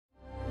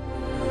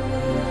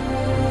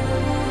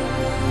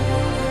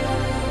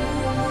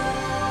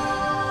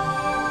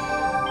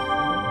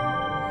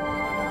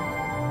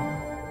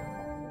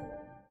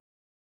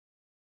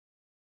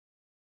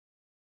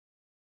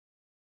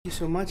you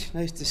so much.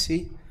 Nice to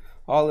see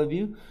all of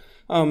you.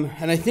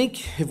 And I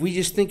think if we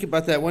just think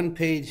about that one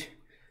page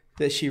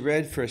that she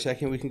read for a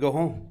second, we can go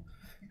home,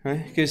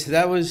 right? Because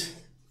that's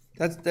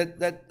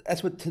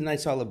what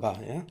tonight's all about,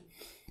 yeah.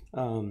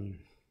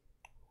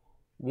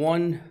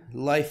 One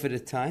life at a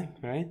time,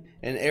 right?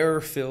 An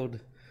error-filled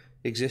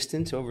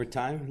existence over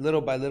time,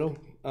 little by little,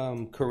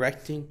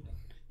 correcting,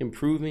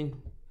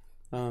 improving,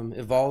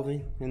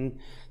 evolving, and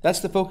that's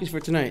the focus for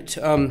tonight.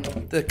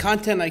 The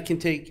content I can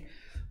take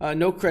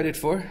no credit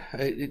for.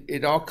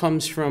 It all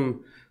comes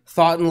from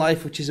Thought and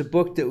Life, which is a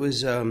book that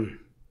was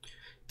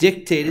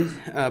dictated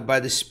by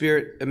the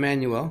Spirit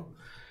Emmanuel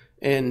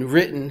and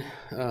written,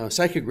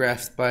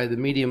 psychographed by the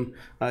medium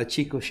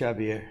Chico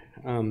Xavier.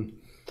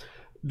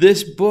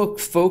 This book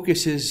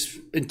focuses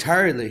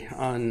entirely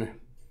on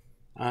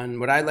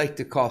what I like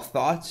to call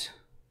thoughts,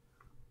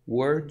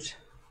 words,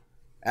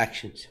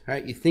 actions.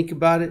 Right? You think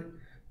about it,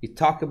 you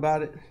talk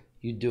about it,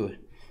 you do it.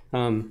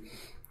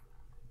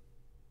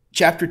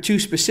 Chapter 2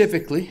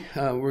 specifically,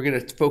 we're going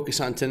to focus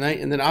on tonight,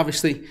 and then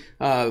obviously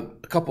a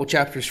couple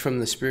chapters from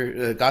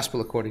the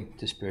Gospel according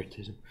to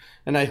Spiritism.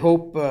 And I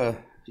hope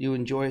you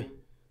enjoy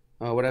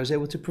what I was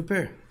able to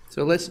prepare.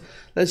 So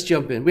let's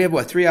jump in. We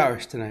have 3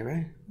 hours tonight,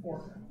 right?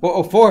 4.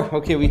 Oh, 4.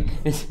 Okay,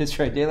 it's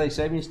right. Daylight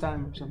savings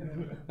time or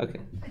something. Okay.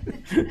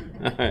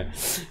 All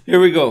right. Here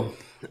we go.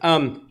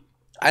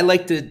 I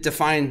like to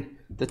define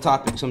the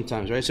topic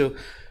sometimes, right? So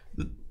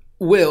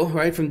will,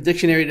 right, from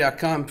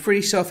dictionary.com,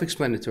 pretty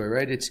self-explanatory,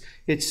 right?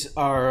 It's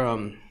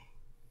our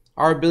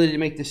ability to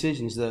make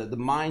decisions, the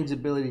mind's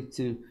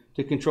ability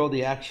to control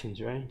the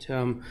actions, right?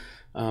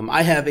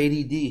 I have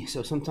ADD,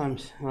 so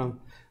sometimes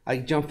I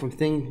jump from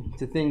thing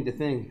to thing to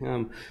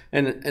thing,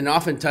 and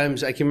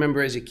oftentimes I can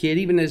remember as a kid,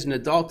 even as an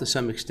adult to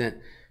some extent,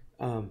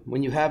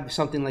 when you have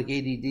something like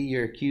ADD,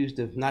 you're accused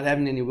of not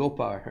having any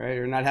willpower, right,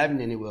 or not having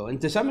any will, and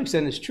to some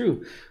extent it's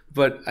true,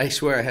 but I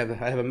swear I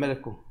have a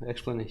medical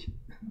explanation.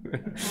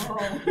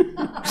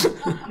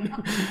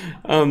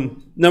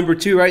 Number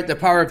 2, right, the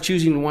power of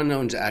choosing one's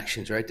own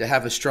actions, right, to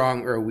have a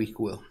strong or a weak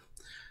will.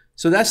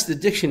 So that's the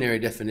dictionary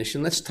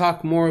definition. Let's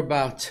talk more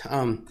about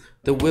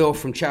the will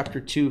from chapter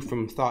 2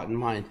 from Thought and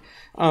Mind.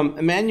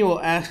 Emmanuel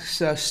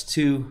asks us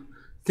to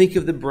think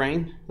of the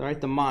brain,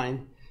 right, the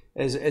mind,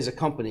 as a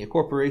company, a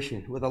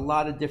corporation with a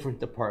lot of different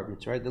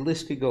departments, right? The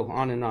list could go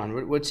on and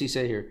on. What's he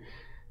say here?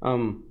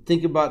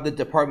 Think about the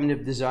department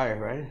of desire,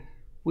 right?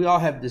 We all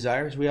have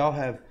desires. We all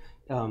have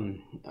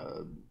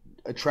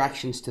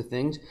attractions to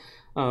things.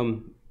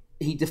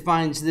 He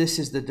defines this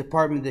as the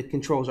department that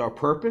controls our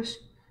purpose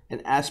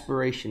and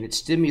aspiration. It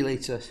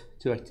stimulates us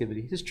to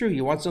activity. It's true.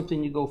 You want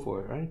something, you go for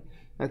it, right?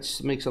 That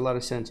makes a lot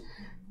of sense.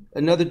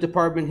 Another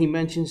department he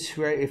mentions,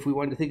 right, if we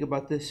want to think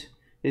about this,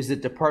 is the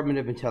department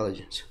of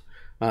intelligence.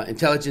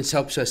 Intelligence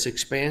helps us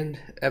expand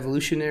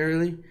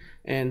evolutionarily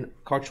and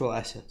cultural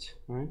assets,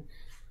 right?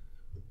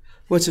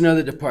 What's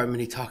another department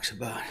he talks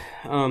about?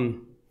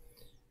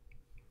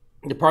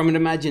 Department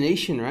of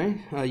imagination,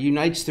 right?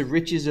 Unites the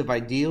riches of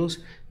ideals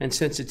and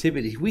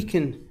sensitivity. We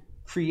can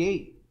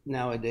create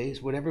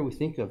nowadays whatever we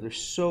think of.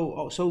 There's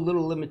so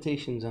little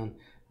limitations on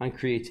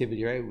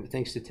creativity, right?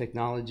 Thanks to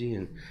technology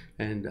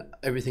and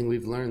everything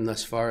we've learned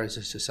thus far as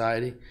a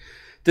society.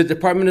 The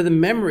department of the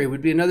memory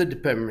would be another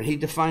department. He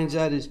defines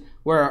that as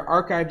where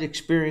our archived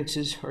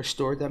experiences are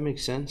stored. That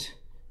makes sense.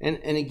 And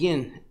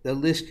again, the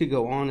list could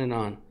go on and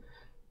on.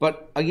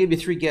 But I'll give you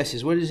 3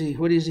 guesses. What does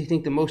he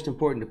think the most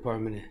important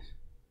department is?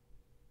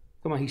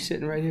 Come on, he's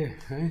sitting right here,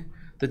 right?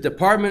 The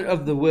department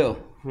of the will,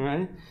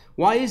 right?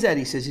 Why is that,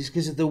 he says? It's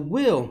because the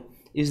will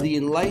is the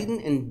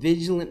enlightened and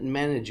vigilant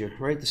manager,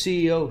 right? The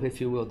CEO,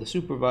 if you will, the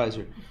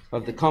supervisor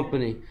of the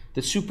company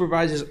that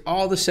supervises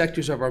all the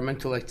sectors of our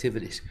mental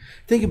activities.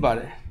 Think about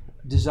it.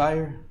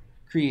 Desire,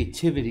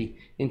 creativity,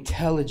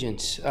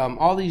 intelligence,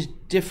 all these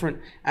different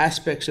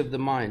aspects of the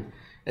mind.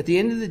 At the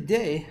end of the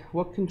day,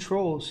 what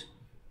controls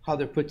how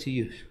they're put to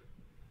use?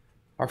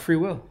 Our free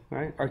will,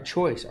 right? Our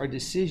choice, our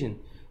decision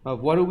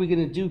of what are we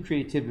going to do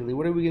creatively?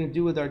 What are we going to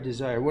do with our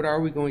desire? What are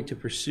we going to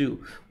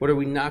pursue? What are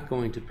we not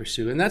going to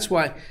pursue? And that's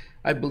why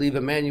I believe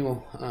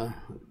Emmanuel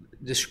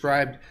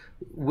described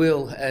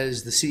will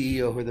as the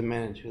CEO or the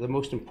manager, the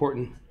most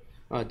important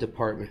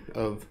department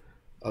of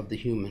the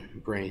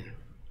human brain.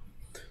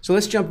 So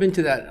let's jump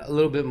into that a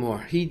little bit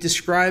more. He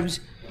describes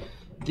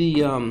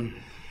the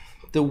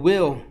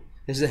will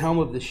as the helm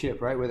of the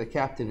ship, right, where the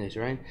captain is,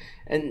 right?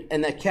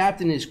 And that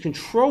captain is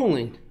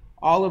controlling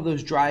all of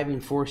those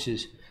driving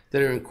forces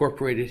that are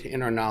incorporated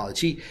in our knowledge.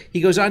 He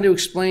goes on to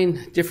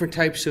explain different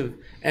types of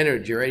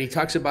energy, right? He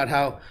talks about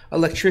how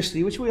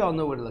electricity, which we all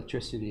know what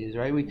electricity is,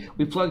 right?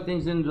 We plug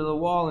things into the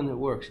wall and it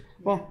works.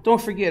 Well,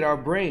 don't forget our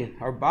brain,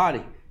 our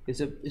body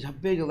is a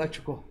big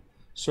electrical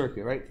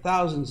circuit, right?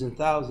 Thousands and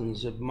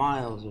thousands of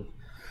miles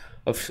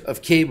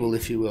of cable,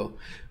 if you will.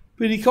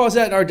 But he calls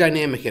that our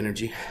dynamic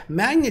energy.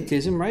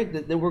 Magnetism, right?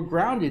 That we're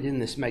grounded in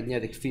this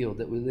magnetic field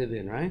that we live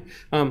in, right?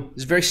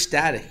 It's very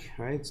static,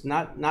 right? It's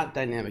not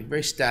dynamic,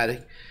 very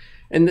static.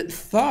 And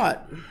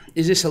thought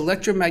is this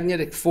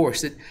electromagnetic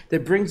force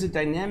that brings the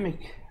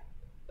dynamic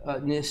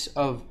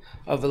of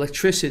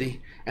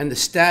electricity and the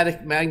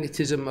static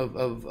magnetism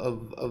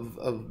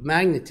of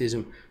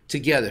magnetism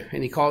together.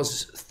 And he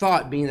calls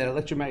thought being that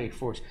electromagnetic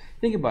force.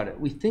 Think about it.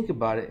 We think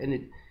about it,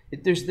 and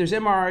there's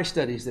MRI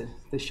studies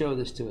that show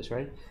this to us,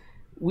 right?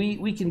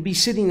 We can be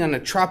sitting on a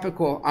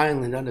tropical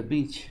island on a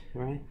beach,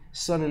 right?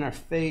 Sun in our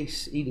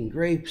face, eating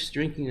grapes,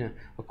 drinking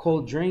a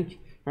cold drink,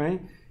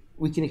 right?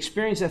 We can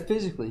experience that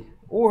physically.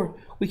 Or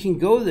we can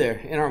go there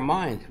in our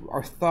mind,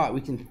 our thought. We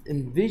can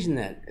envision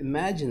that,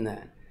 imagine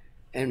that.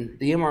 And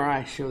the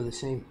MRI show the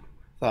same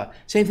thought.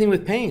 Same thing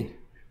with pain.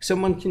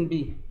 Someone can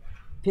be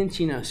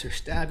pinching us or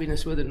stabbing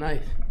us with a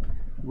knife.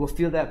 We'll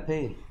feel that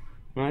pain,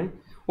 right?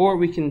 Or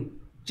we can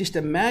just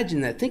imagine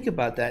that, think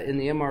about that in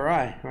the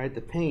MRI, right? The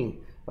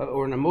pain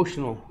or an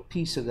emotional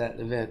piece of that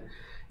event.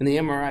 And the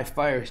MRI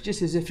fires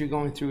just as if you're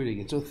going through it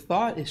again. So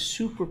thought is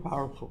super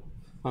powerful.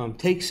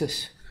 Takes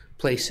us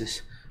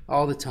places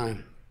all the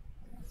time.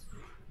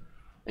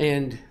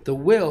 And the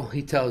will,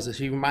 he tells us,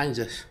 he reminds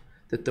us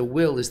that the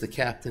will is the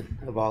captain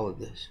of all of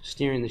this,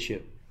 steering the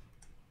ship.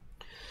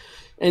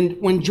 And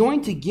when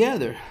joined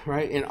together,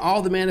 right, in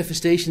all the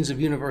manifestations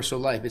of universal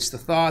life, it's the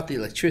thought, the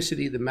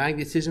electricity, the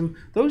magnetism,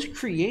 those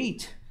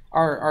create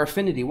our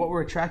affinity, what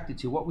we're attracted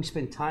to, what we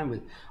spend time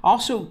with.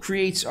 Also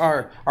creates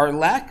our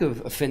lack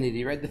of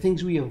affinity, right? The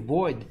things we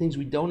avoid, the things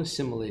we don't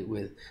assimilate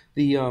with,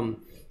 the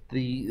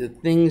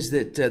things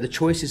that, the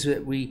choices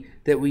that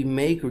we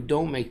make or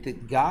don't make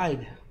that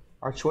guide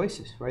our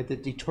choices, right,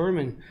 that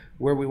determine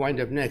where we wind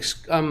up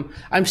next.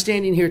 I'm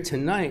standing here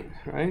tonight,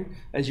 right,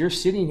 as you're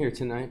sitting here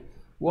tonight,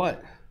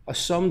 what? A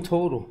sum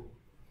total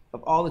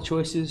of all the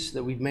choices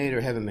that we've made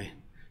or haven't made,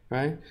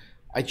 right?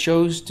 I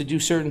chose to do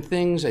certain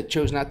things, I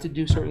chose not to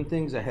do certain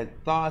things, I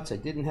had thoughts, I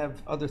didn't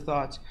have other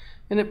thoughts,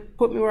 and it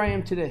put me where I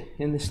am today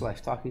in this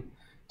life, talking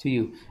to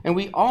you. And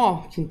we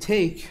all can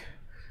take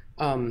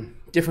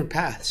different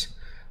paths,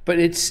 but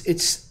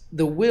it's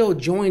the will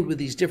joined with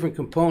these different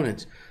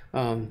components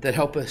that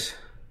help us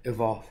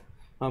evolve,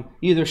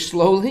 either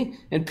slowly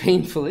and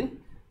painfully,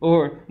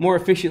 or more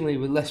efficiently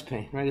with less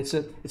pain. Right?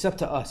 It's up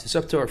to us. It's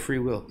up to our free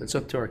will. It's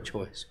up to our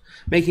choice.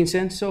 Making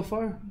sense so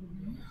far?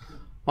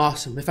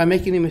 Awesome. If I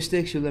make any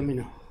mistakes, you let me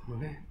know.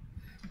 Okay.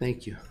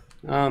 Thank you.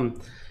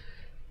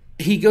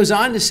 He goes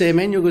on to say,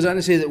 Emmanuel goes on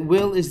to say that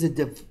will is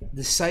the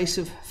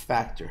decisive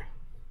factor.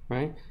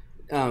 Right?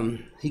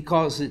 He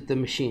calls it the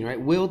machine. Right?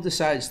 Will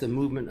decides the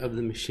movement of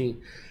the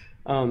machine.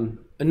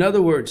 In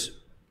other words,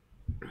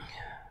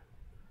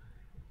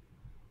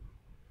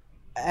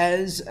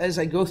 as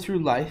I go through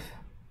life,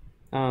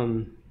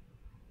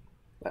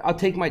 I'll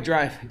take my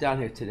drive down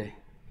here today.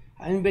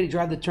 Anybody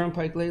drive the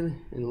turnpike lately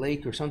in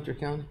Lake or Sumter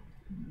County?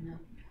 No.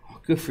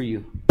 Oh, good for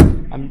you.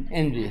 I'm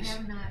envious.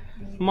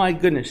 My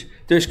goodness,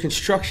 there's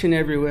construction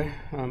everywhere.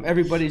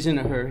 Everybody's in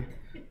a hurry.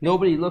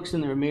 Nobody looks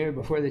in their mirror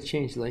before they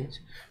change lanes,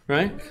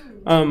 right?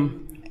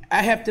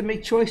 I have to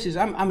make choices.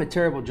 I'm a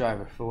terrible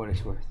driver, for what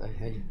it's worth.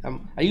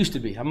 I used to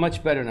be. I'm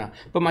much better now.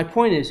 But my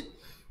point is,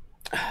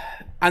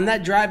 on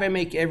that drive I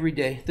make every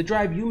day, the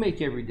drive you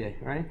make every day,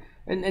 right?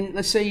 And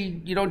let's say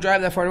you don't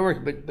drive that far to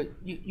work, but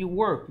you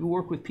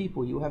work with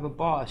people, you have a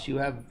boss, you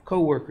have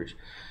coworkers.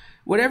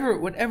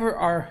 Whatever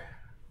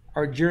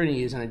our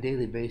journey is on a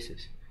daily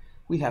basis,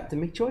 we have to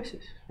make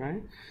choices,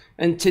 right?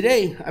 And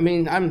today, I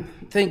mean,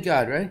 thank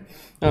God, right?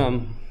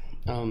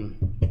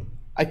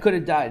 I could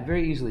have died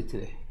very easily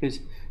today because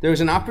there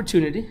was an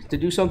opportunity to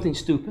do something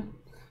stupid,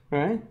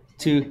 right?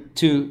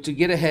 To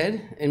get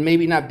ahead and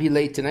maybe not be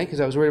late tonight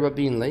because I was worried about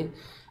being late.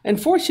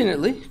 And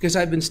fortunately, because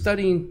I've been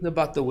studying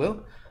about the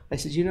will, I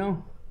said,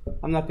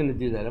 I'm not going to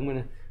do that. I'm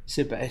going to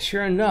sit back. And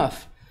sure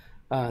enough,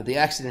 the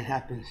accident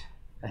happens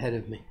ahead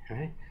of me,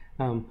 right?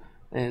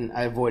 And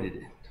I avoided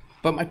it.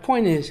 But my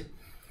point is,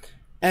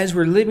 as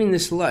we're living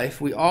this life,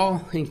 we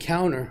all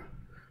encounter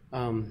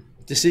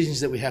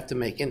decisions that we have to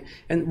make.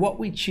 And what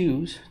we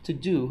choose to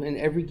do in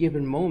every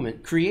given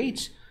moment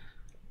creates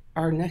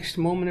our next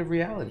moment of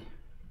reality.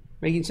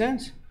 Making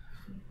sense?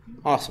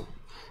 Awesome.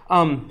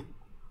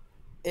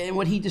 And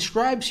what he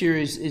describes here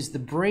is the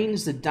brain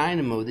is the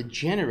dynamo that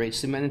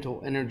generates the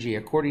mental energy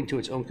according to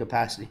its own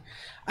capacity.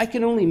 I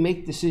can only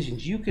make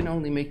decisions. You can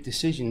only make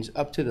decisions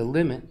up to the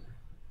limit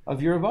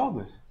of your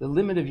involvement, the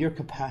limit of your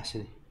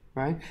capacity,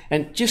 right?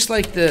 And just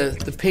like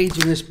the page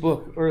in this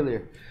book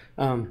earlier,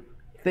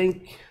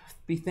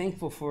 be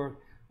thankful for,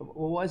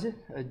 what was it?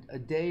 A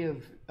day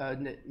of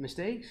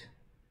mistakes,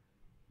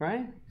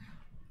 right?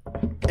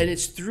 And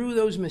it's through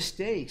those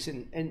mistakes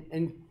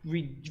and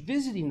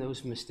revisiting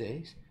those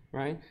mistakes,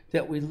 right,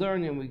 that we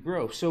learn and we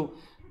grow. So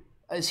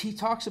as he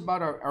talks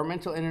about our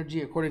mental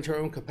energy according to our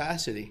own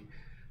capacity,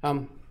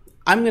 I'm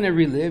going to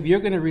relive, you're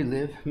going to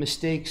relive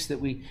mistakes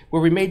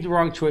where we made the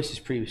wrong choices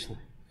previously.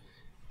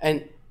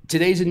 And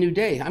today's a new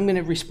day. I'm going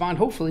to respond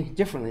hopefully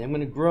differently. I'm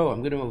going to grow.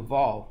 I'm going to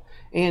evolve.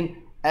 And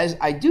as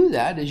I do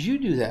that, as you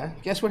do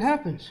that, guess what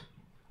happens?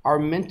 Our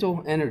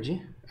mental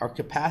energy, our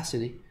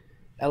capacity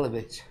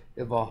elevates,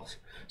 evolves.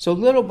 So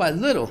little by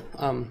little,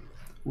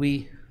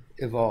 we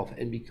evolve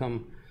and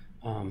become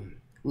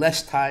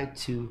less tied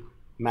to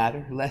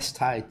matter, less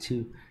tied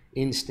to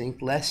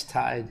instinct, less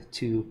tied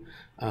to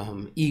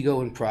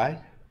ego and pride,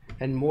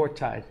 and more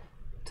tied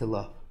to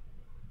love.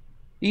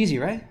 Easy,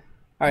 right?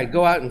 All right,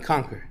 go out and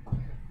conquer.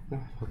 No?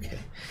 Okay.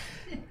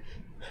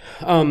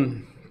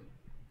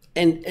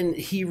 And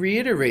he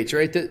reiterates,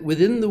 right, that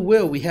within the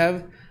will we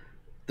have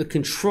the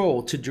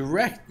control to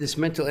direct this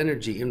mental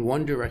energy in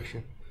one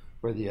direction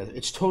or the other.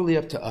 It's totally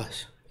up to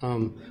us.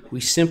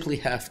 We simply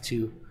have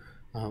to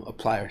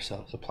apply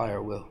ourselves, apply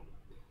our will.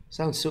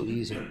 Sounds so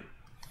easy.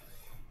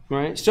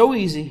 Right? So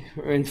easy,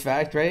 in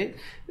fact, right?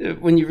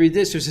 When you read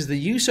this, it says the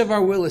use of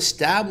our will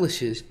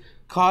establishes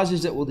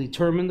causes that will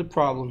determine the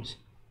problems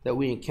that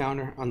we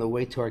encounter on the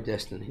way to our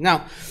destiny.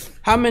 Now,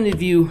 how many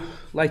of you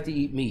like to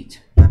eat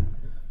meat?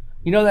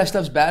 You know that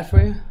stuff's bad for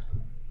you?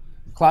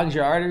 Clogs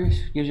your arteries,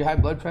 gives you high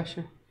blood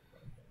pressure,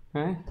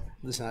 right?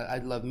 Listen, I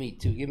love meat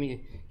too. Give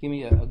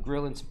me a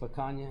grill and some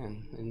picanha,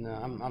 and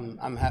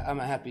I'm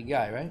a happy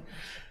guy, right?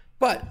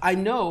 But I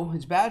know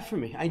it's bad for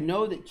me. I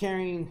know that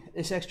carrying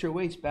this extra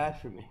weight's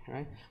bad for me,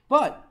 right?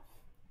 But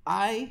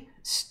I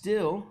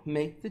still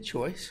make the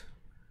choice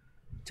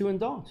to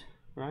indulge,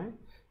 right?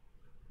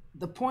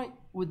 The point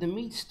with the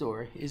meat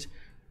story is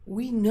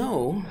we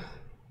know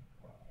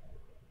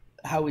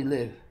how we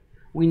live.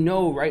 We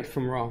know right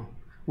from wrong.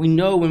 We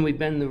know when we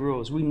bend the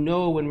rules. We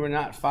know when we're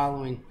not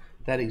following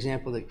that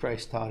example that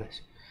Christ taught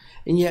us.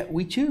 And yet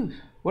we choose.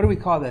 What do we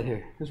call that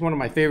here? This is one of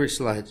my favorite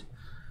slides.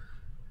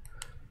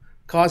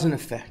 Cause and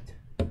effect,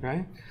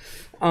 right?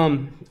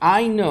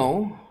 I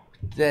know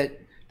that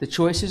the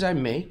choices I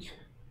make,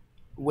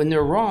 when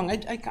they're wrong,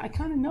 I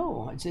kind of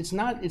know. It's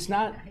not.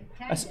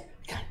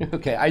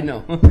 Okay, I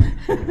know.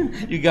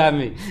 You got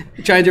me.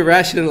 Trying to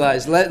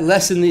rationalize,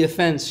 lessen the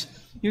offense.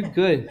 You're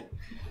good.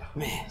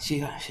 Man,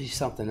 she's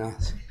something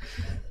else.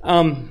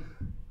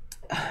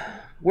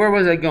 Where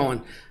was I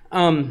going?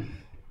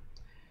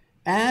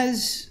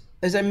 As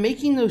I'm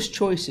making those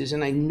choices,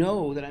 and I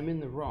know that I'm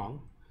in the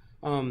wrong,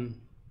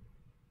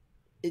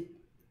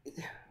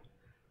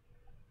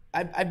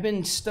 I've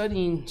been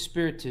studying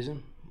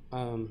Spiritism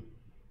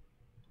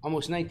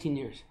almost 19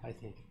 years, I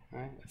think,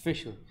 right?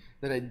 Officially,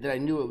 that I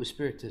knew it was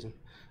Spiritism.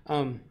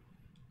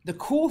 The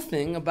cool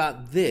thing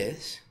about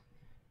this,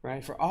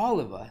 right, for all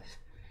of us,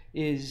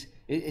 is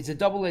it's a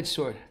double-edged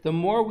sword. The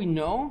more we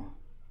know,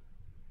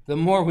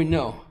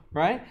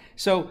 right?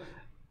 So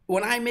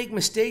when I make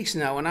mistakes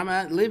now, when I'm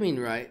not living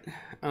right,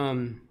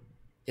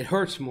 it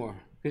hurts more.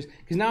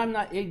 Because now I'm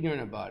not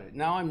ignorant about it.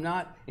 Now I'm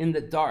not in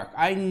the dark.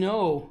 I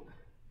know,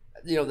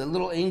 the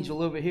little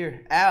angel over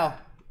here, Al,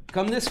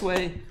 come this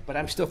way, but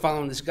I'm still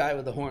following this guy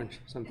with the horns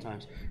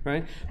sometimes,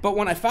 right? But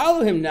when I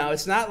follow him now,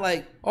 it's not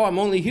like, oh, I'm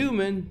only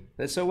human.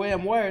 That's the way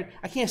I'm wired.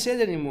 I can't say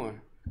that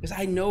anymore because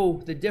I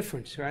know the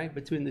difference, right,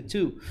 between the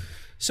two.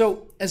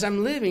 So as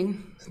I'm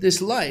living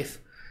this life,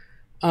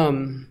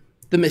 the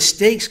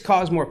mistakes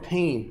cause more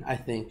pain, I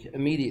think,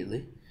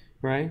 immediately,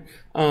 right?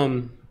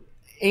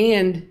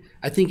 And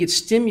I think it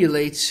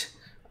stimulates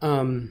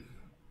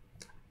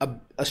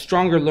a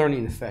stronger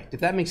learning effect, if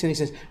that makes any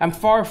sense. I'm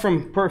far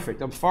from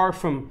perfect. I'm far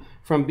from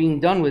being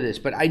done with this.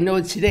 But I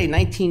know today,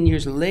 19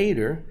 years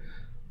later,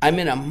 I'm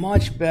in a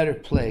much better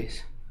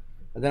place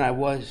than I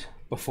was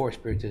before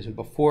Spiritism,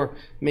 before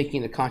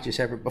making a conscious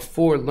effort,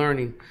 before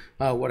learning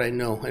what I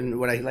know and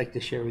what I like to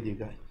share with you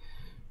guys.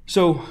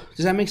 So,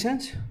 does that make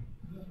sense?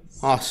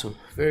 Awesome.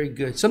 Very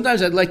good.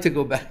 Sometimes I'd like to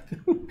go back.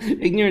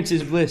 Ignorance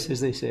is bliss, as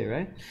they say,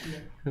 right?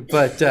 Yeah.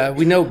 But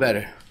we know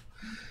better.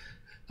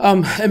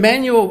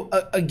 Emmanuel,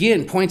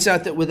 again, points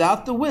out that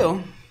without the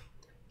will,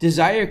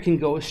 desire can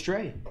go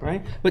astray,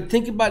 right? But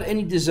think about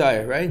any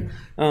desire, right?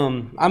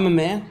 I'm a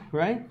man,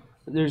 right?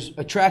 There's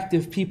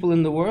attractive people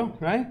in the world,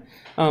 right?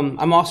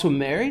 I'm also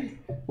married.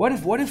 What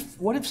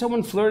if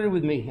someone flirted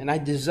with me and I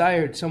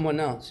desired someone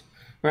else,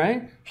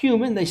 right?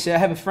 Human, they say. I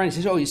have a friend who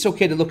says, oh, it's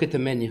okay to look at the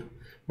menu.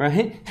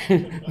 Right?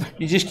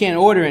 You just can't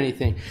order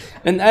anything.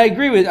 And I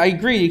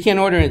agree, you can't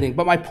order anything.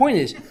 But my point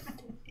is,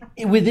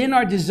 within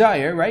our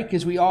desire, right?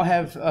 Because we all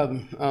have,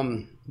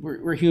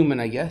 we're human,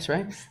 I guess,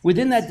 right?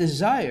 Within that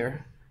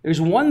desire,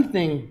 there's one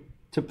thing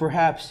to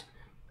perhaps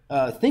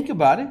think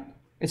about it.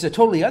 It's a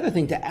totally other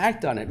thing to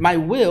act on it. My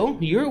will,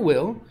 your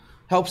will,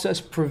 helps us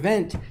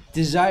prevent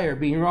desire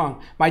being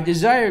wrong. My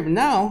desire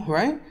now,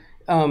 right?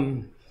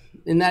 In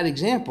that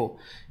example,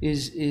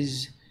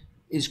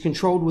 is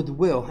controlled with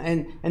will.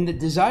 And the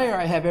desire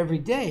I have every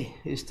day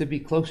is to be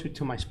closer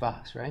to my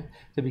spouse, right?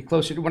 To be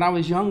closer to, when I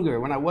was younger,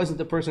 when I wasn't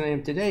the person I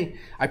am today,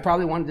 I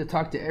probably wanted to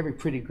talk to every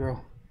pretty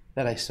girl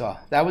that I saw.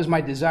 That was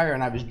my desire,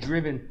 and I was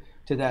driven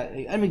to that.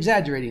 I'm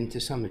exaggerating to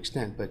some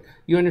extent, but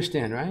you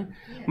understand, right?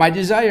 Yeah. My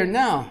desire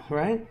now,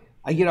 right?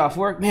 I get off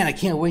work, man, I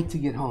can't wait to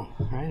get home,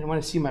 right? I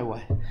want to see my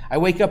wife. I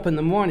wake up in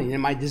the morning,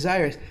 and my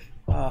desire is,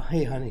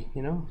 hey, honey,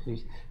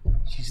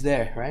 she's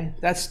there, right?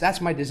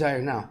 That's my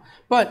desire now.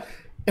 But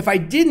if I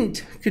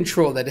didn't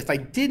control that, if I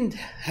didn't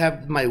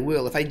have my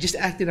will, if I just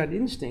acted on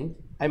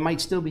instinct, I might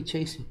still be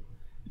chasing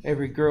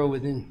every girl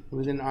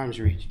within arm's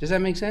reach. Does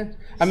that make sense?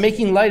 I'm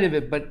making light of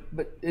it, but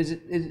does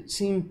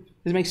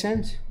it make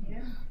sense? Yeah.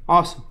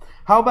 Awesome.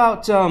 How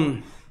about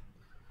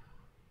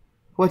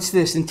what's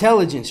this?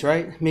 Intelligence,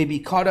 right? Maybe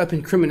caught up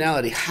in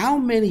criminality. How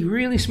many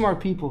really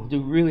smart people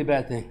do really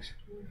bad things?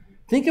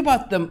 Think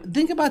about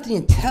the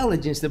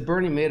intelligence that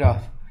Bernie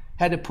Madoff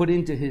had to put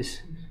into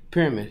his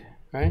pyramid,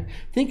 right?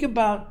 Think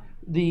about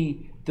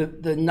the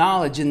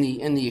knowledge and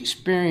the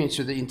experience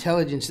or the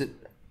intelligence that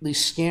these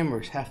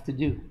scammers have to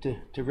do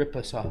to rip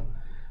us off.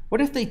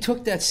 What if they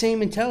took that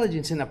same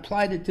intelligence and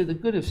applied it to the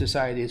good of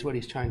society, is what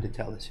he's trying to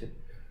tell us here,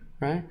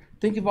 right?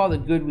 Think of all the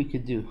good we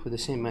could do with the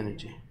same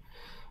energy.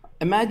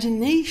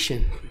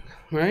 Imagination,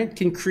 right,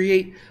 can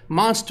create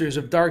monsters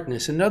of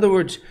darkness. In other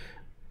words,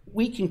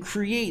 we can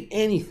create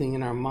anything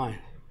in our mind.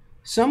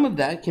 Some of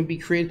that can be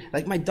created,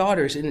 like my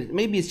daughters, and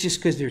maybe it's just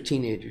because they're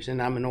teenagers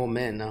and I'm an old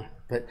man now,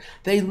 but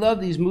they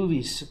love these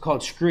movies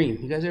called Scream.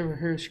 You guys ever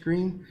heard of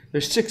Scream?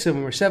 There's 6 of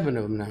them or 7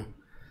 of them now.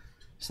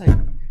 It's like,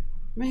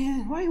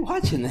 man, why are you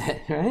watching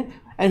that, right?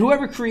 And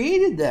whoever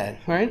created that,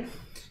 right?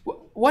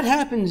 What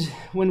happens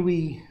when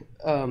we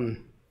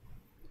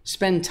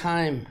spend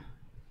time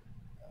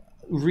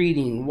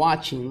reading,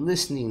 watching,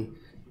 listening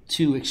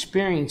to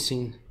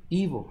experiencing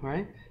evil,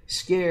 right?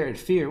 Scared,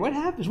 fear. What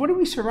happens? What are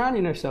we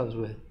surrounding ourselves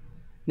with?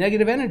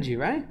 Negative energy,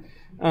 right?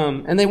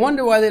 And they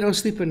wonder why they don't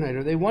sleep at night,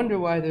 or they wonder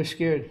why they're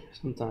scared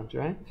sometimes,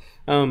 right?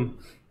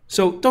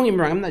 So don't get me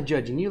wrong, I'm not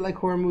judging. You like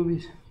horror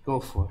movies? Go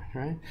for it,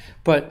 right?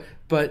 But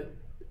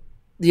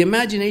the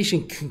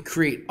imagination can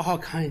create all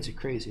kinds of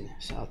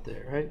craziness out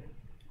there,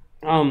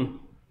 right?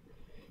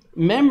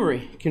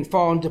 Memory can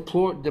fall in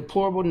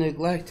deplorable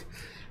neglect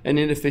and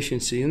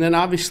inefficiency. And then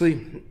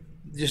obviously,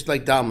 just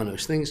like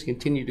dominoes, things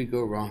continue to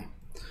go wrong.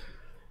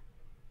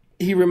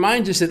 He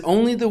reminds us that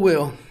only the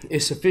will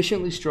is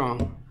sufficiently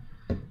strong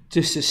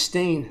to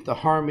sustain the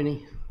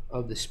harmony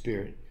of the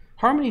spirit.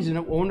 Harmony is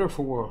a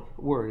wonderful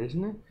word,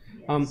 isn't it?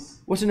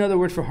 What's another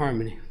word for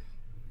harmony?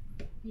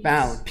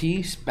 Balance,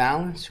 peace,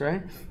 balance,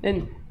 right?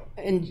 And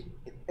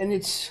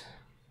it's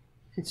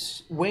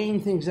weighing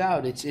things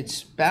out.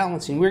 It's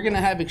balancing. We're going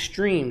to have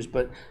extremes,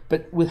 but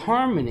with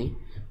harmony,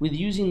 with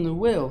using the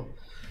will,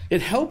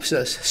 it helps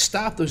us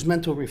stop those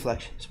mental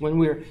reflections when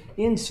we're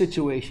in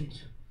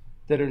situations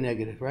that are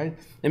negative, right?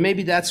 And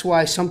maybe that's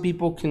why some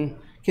people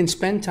can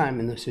spend time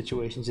in those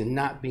situations and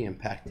not be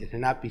impacted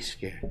and not be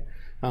scared.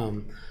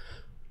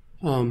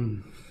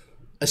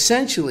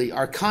 Essentially,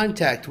 our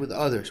contact with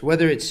others,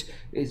 whether it's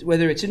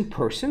in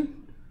person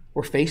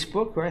or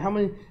Facebook, right? How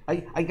many?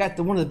 I got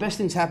one of the best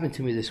things happened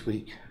to me this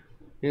week.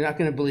 You're not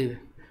going to believe it.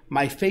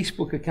 My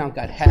Facebook account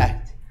got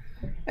hacked,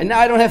 and now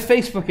I don't have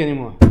Facebook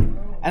anymore.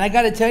 And I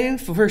got to tell you,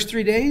 for the first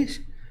 3 days,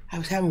 I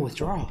was having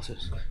withdrawals. I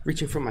was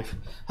reaching for my...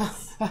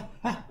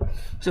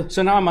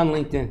 So now I'm on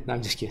LinkedIn. No,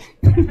 I'm just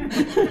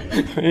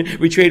kidding.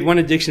 We trade one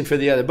addiction for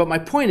the other. But my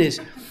point is,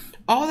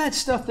 all that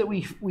stuff that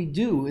we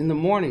do in the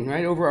morning,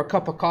 right, over a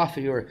cup of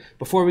coffee or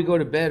before we go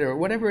to bed or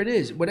whatever it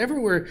is, whatever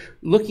we're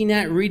looking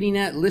at, reading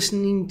at,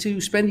 listening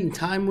to, spending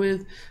time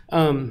with,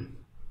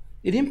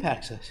 it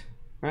impacts us,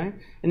 right?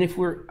 And if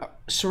we're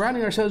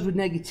surrounding ourselves with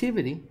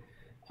negativity,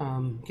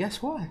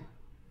 guess what?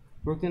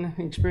 We're going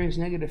to experience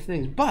negative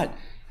things. But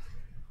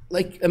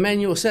like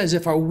Emmanuel says,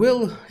 if our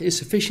will is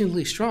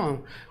sufficiently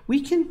strong, we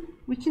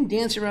can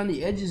dance around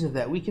the edges of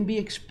that. We can be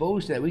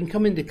exposed to that. We can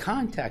come into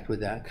contact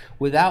with that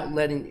without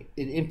letting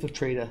it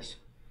infiltrate us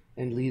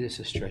and lead us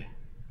astray.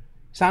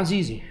 Sounds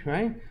easy,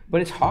 right?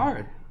 But it's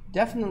hard,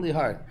 definitely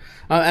hard.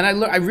 And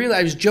I realized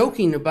I was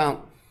joking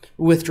about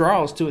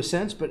withdrawals to a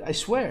sense, but I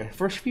swear,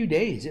 first few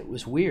days it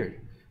was weird,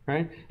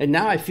 right? And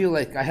now I feel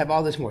like I have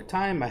all this more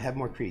time. I have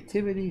more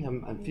creativity.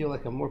 I feel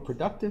like I'm more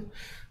productive.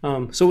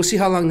 So we'll see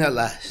how long that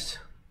lasts.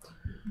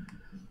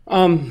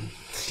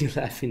 You're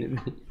laughing at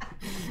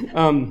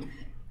me.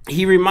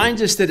 He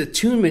reminds us that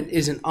attunement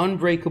is an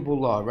unbreakable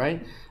law,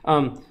 right?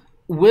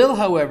 Will,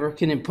 however,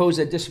 can impose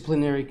that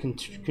disciplinary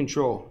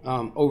control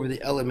over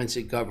the elements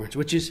it governs,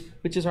 which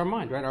is our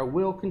mind, right? Our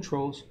will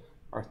controls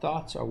our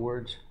thoughts, our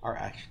words, our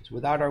actions.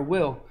 Without our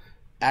will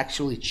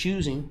actually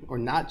choosing or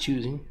not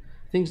choosing,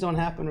 things don't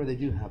happen or they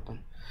do happen.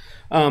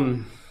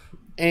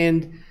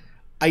 And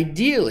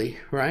ideally,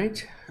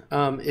 right,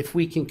 if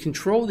we can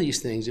control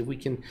these things, if we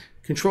can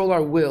control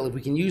our will, if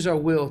we can use our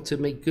will to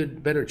make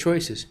good, better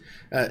choices,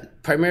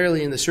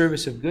 primarily in the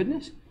service of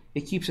goodness,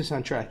 it keeps us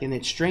on track and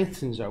it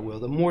strengthens our will.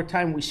 The more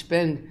time we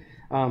spend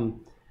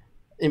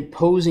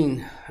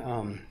imposing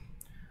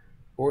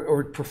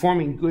or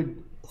performing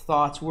good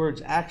thoughts,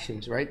 words,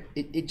 actions, right,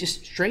 it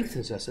just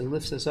strengthens us and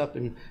lifts us up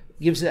and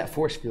gives that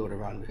force field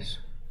around us.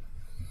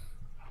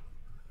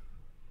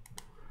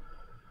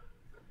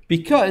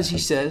 Because, he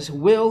says,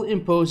 will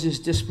imposes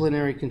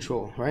disciplinary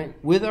control, right?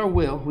 With our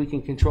will, we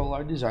can control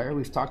our desire.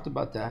 We've talked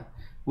about that.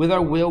 With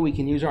our will, we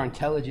can use our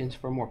intelligence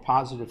for more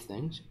positive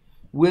things.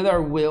 With our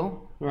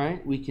will,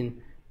 right, we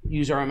can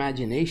use our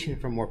imagination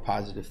for more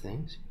positive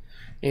things.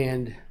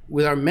 And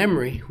with our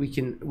memory, we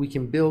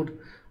can build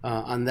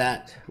on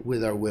that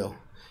with our will.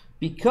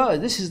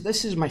 Because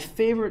this is my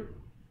favorite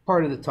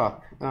part of the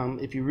talk,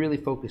 if you really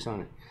focus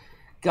on it.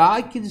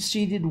 God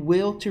conceded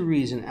will to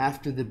reason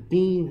after the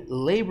being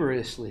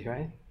laboriously,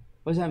 right?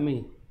 What does that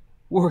mean?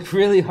 Worked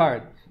really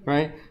hard,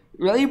 right?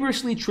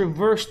 Laboriously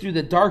traverse through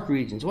the dark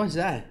regions. What's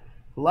that?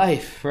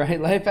 Life, right?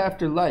 Life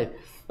after life.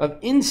 Of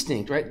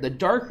instinct, right? The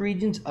dark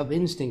regions of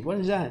instinct. What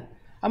is that?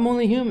 I'm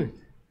only human.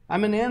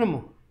 I'm an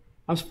animal.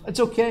 It's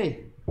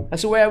okay.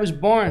 That's the way I was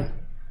born.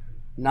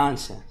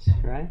 Nonsense,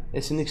 right?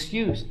 It's an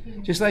excuse.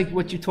 Just like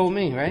what you told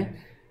me,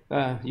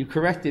 right? You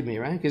corrected me,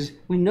 right? Because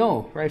we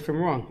know right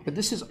from wrong. But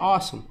this is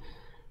awesome.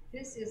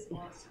 This is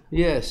awesome.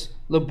 Yes.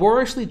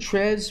 Laboriously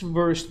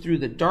traverse through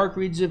the dark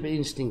regions of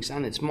instincts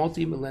on its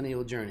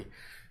multi-millennial journey.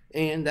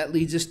 And that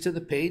leads us to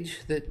the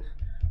page that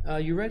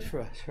you read for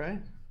us, right?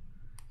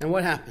 And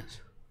what happens?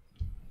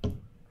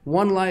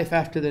 One life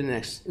after the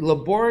next.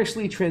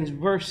 Laboriously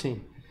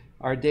traversing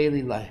our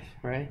daily life,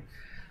 right?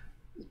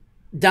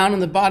 Down on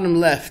the bottom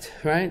left,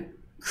 right?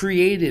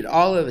 Created,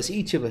 all of us,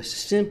 each of us,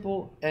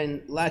 simple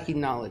and lacking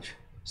knowledge.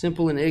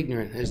 Simple and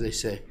ignorant, as they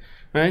say,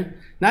 right?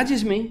 Not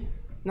just me,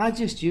 not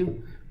just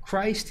you.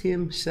 Christ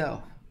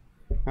himself,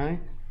 right?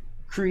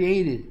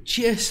 Created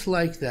just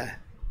like that.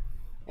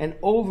 And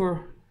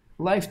over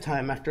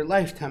lifetime after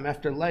lifetime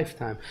after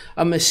lifetime.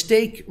 A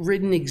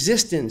mistake-ridden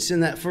existence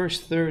in that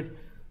first third,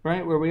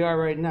 right? Where we are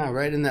right now,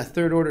 right? In that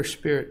third order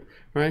spirit,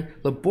 right?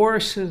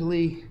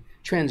 Laboriously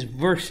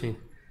transversing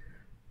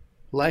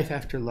life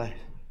after life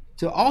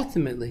to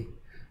ultimately,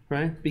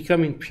 right?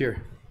 Becoming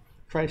pure,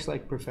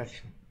 Christ-like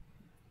perfection.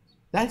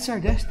 That's our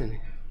destiny,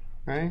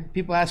 right?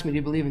 People ask me, do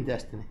you believe in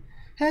destiny?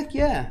 Heck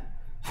yeah.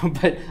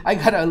 But I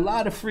got a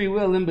lot of free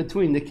will in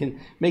between that can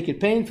make it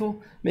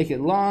painful, make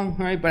it long,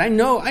 right? But I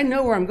know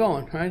where I'm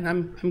going, right?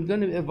 I'm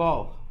going to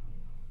evolve.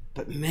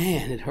 But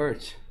man, it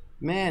hurts.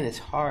 Man, it's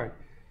hard.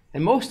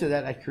 And most of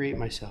that I create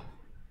myself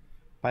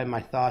by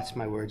my thoughts,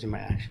 my words, and my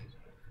actions.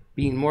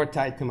 Being more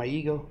tied to my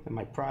ego and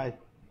my pride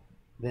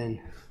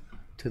than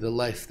to the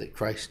life that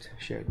Christ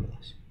shared with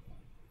us.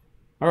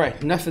 All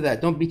right, enough of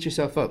that. Don't beat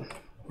yourself up.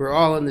 We're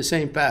all on the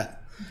same path.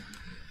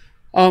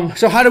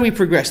 So how do we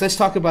progress? Let's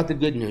talk about the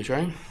good news,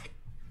 right?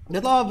 The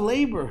law of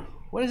labor.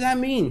 What does that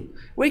mean?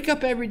 Wake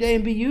up every day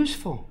and be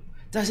useful.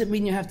 Doesn't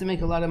mean you have to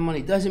make a lot of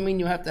money. Doesn't mean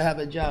you have to have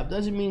a job.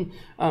 Doesn't mean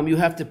you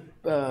have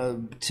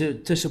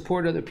to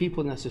support other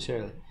people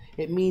necessarily.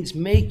 It means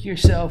make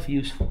yourself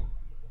useful.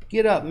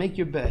 Get up, make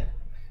your bed.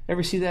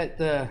 Ever see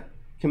that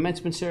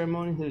commencement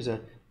ceremony? There's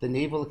the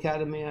Naval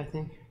Academy, I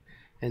think,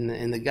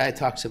 and the guy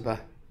talks about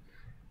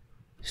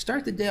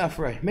start the day off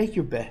right. Make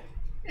your bed.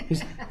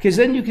 Because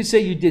then you can say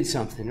you did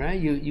something, right?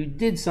 You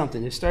did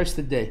something. It starts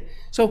the day.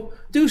 So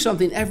do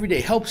something every day.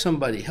 Help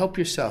somebody. Help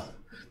yourself.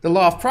 The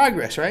law of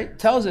progress, right,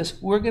 tells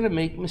us we're going to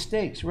make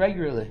mistakes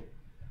regularly.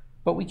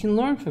 But we can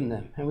learn from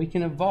them, and we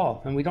can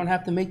evolve. And we don't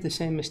have to make the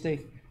same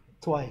mistake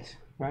twice,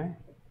 right?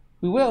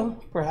 We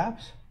will,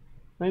 perhaps,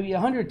 maybe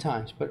 100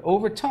 times. But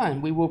over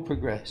time, we will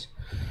progress.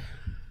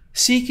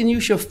 Seek and you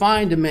shall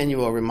find,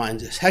 Emmanuel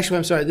reminds us. Actually,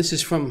 I'm sorry, this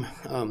is from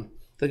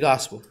the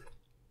Gospel.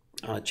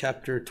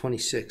 Chapter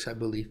 26, I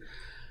believe.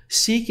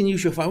 Seek and you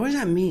shall find. What does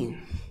that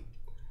mean?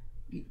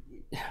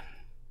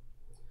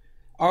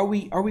 Are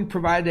we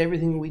provided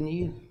everything we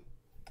need?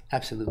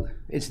 Absolutely.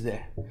 It's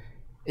there.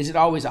 Is it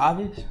always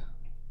obvious?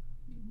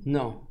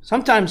 No.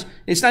 Sometimes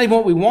it's not even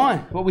what we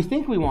want, what we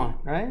think we want,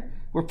 right?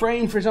 We're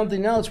praying for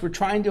something else. We're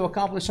trying to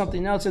accomplish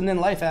something else, and then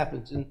life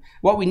happens. And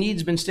what we need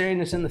has been staring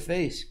us in the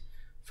face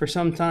for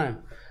some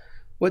time.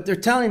 What they're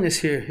telling us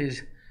here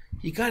is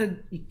you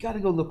gotta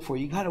go look for it.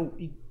 You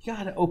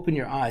gotta open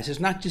your eyes. It's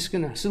not just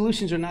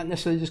solutions are not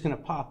necessarily just gonna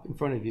pop in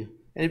front of you.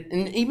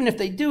 And even if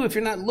they do, if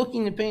you're not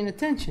looking and paying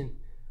attention,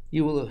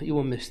 you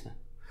will miss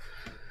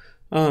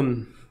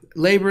them.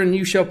 Labor and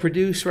you shall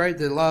produce, right?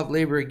 The law of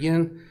labor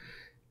again.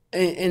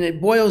 And it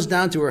boils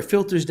down to, or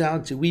filters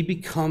down to, we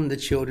become the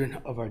children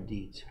of our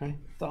deeds, right?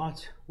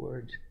 Thoughts,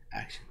 words,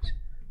 actions.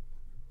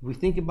 If we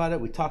think about it,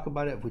 we talk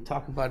about it. If we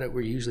talk about it,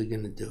 we're usually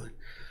going to do it.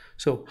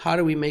 So how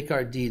do we make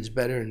our deeds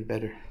better and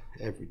better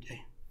every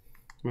day,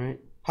 right?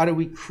 How do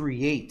we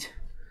create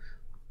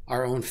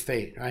our own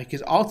fate, right?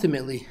 Because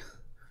ultimately,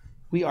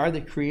 we are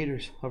the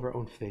creators of our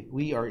own fate.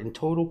 We are in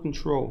total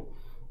control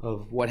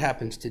of what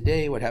happens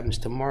today, what happens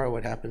tomorrow,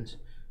 what happens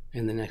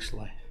in the next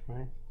life,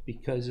 right?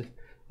 Because of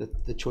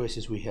the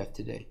choices we have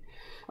today.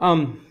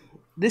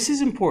 This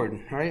is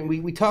important, right?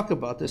 We talk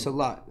about this a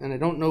lot, and I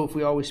don't know if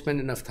we always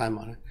spend enough time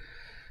on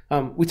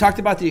it. We talked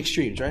about the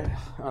extremes, right?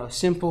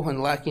 Simple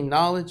and lacking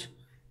knowledge,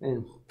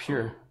 and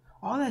pure.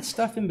 All that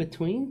stuff in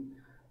between.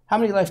 How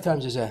many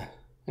lifetimes is that?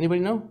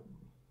 Anybody know?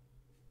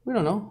 We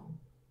don't know.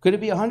 Could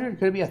it be 100?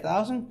 Could it be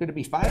 1,000? Could it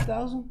be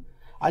 5,000?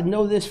 I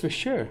know this for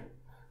sure.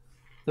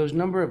 Those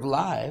number of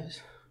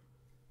lives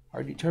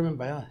are determined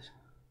by us,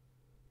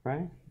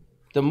 right?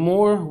 The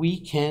more we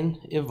can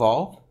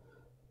evolve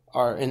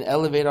and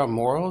elevate our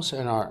morals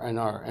and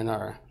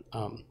our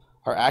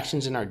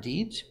actions and our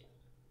deeds,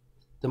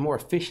 the more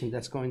efficient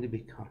that's going to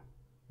become,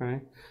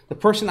 right? The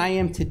person I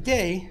am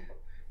today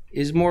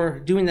is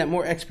doing that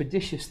more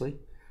expeditiously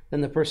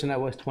than the person I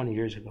was 20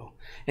 years ago.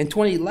 And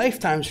 20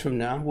 lifetimes from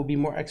now will be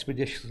more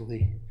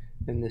expeditiously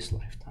than this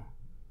lifetime.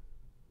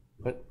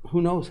 But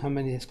who knows how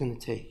many that's going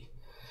to take.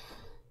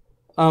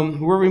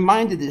 We're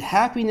reminded that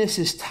happiness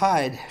is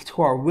tied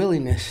to our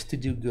willingness to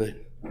do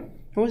good.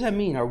 What does that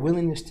mean? Our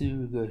willingness to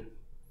do good,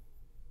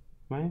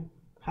 right?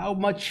 How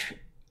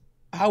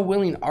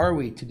willing are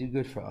we to do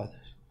good for others?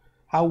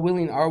 How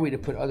willing are we to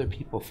put other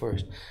people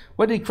first?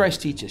 What did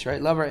Christ teach us,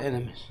 right? Love our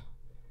enemies.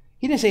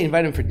 He didn't say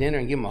invite them for dinner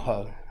and give them a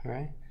hug,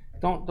 right?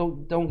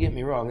 Don't get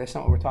me wrong. That's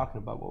not what we're talking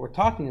about. What we're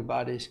talking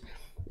about is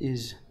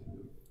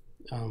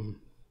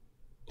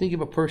think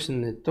of a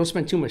person that, don't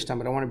spend too much time.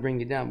 I don't want to bring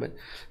you down,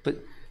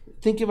 but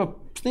think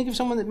of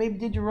someone that maybe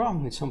did you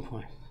wrong at some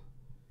point.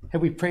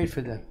 Have we prayed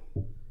for them?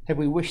 Have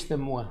we wished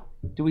them well?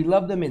 Do we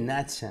love them in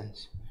that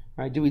sense?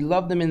 Right? Do we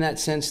love them in that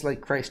sense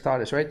like Christ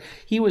taught us, right?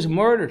 He was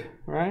murdered,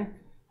 right,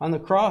 on the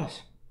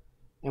cross.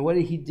 And what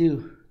did he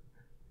do?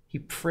 He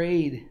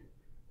prayed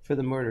for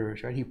the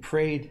murderers, right? He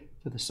prayed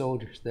for the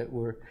soldiers that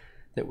were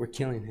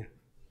killing him.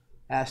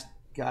 Asked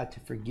God to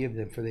forgive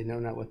them, for they know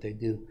not what they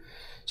do.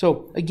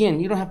 So again,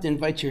 you don't have to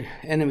invite your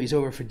enemies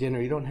over for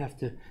dinner. You don't have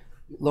to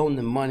loan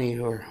them money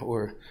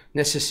or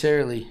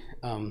necessarily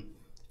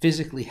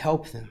physically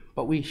help them,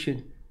 but we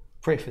should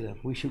pray for them.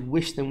 We should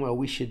wish them well.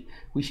 We should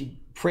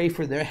pray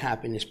for their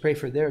happiness, pray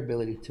for their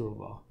ability to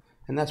evolve.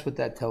 And that's what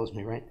that tells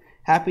me, right?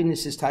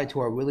 Happiness is tied to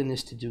our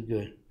willingness to do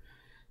good.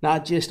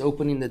 Not just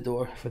opening the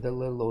door for the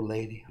little old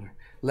lady or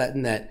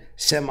letting that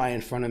semi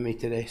in front of me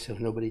today so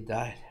nobody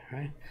died,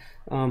 right?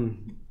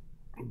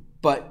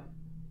 But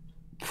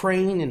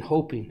praying and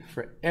hoping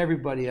for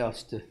everybody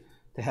else to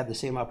have the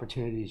same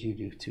opportunities you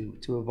do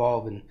to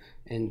evolve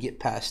and get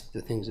past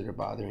the things that are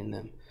bothering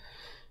them.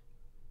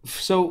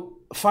 So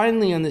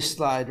finally on this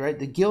slide, right,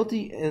 the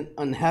guilty and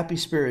unhappy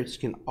spirits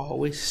can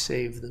always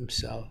save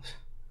themselves.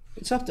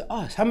 It's up to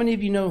us. How many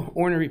of you know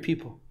ornery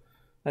people?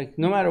 Like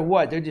no matter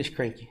what, they're just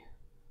cranky.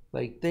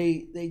 Like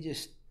they're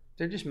just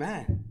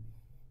mad.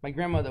 My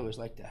grandmother was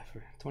like that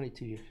for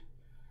 22 years.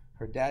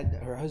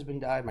 Her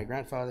husband died, my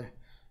grandfather,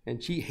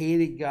 and she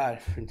hated God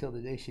until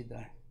the day she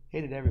died.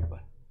 Hated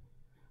everybody.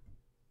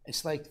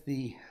 It's like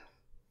I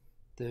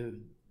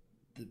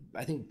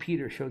think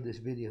Peter showed this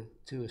video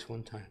to us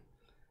one time.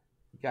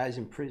 The guy's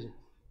in prison,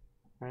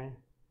 right?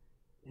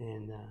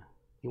 And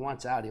he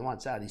wants out. He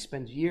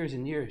spends years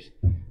and years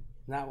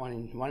not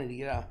wanting to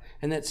get out.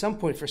 And at some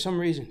point, for some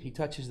reason, he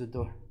touches the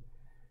door,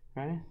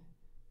 right?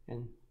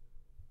 And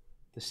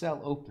the cell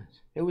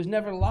opens. It was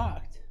never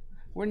locked.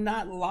 We're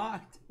not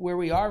locked where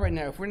we are right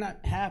now. If we're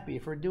not happy,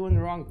 if we're doing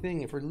the wrong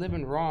thing, if we're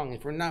living wrong,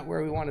 if we're not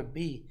where we want to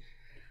be,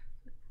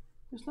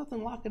 there's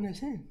nothing locking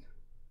us in.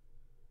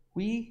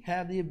 We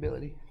have the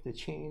ability to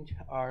change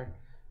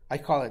I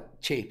call it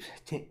tapes,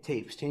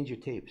 change your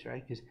tapes,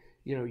 right? Because,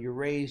 you're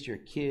raised, you're a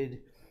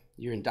kid,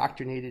 you're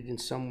indoctrinated in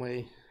some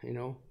way,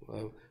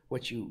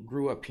 what you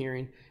grew up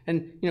hearing.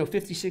 And,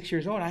 56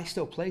 years old, I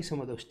still play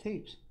some of those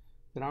tapes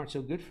that aren't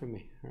so good for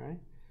me, right?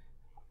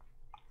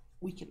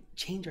 We can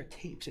change our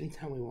tapes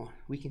anytime we want.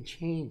 We can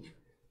change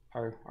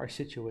our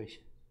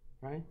situation,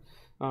 right?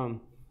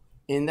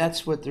 And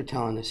that's what they're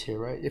telling us here,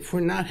 right? If we're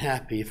not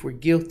happy, if we're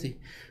guilty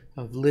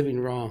of living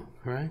wrong,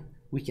 right,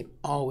 we can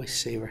always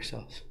save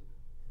ourselves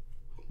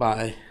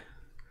by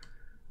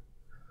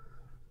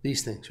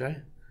these things, right?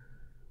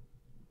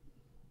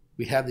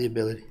 We have the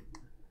ability.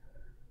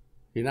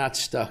 You're not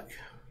stuck.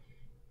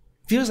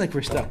 Feels like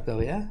we're stuck though,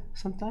 yeah?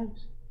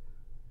 Sometimes.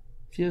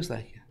 Feels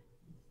like it.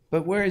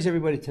 But where is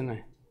everybody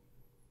tonight?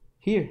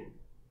 Here.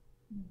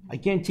 I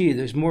guarantee you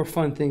there's more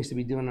fun things to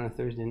be doing on a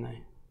Thursday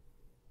night.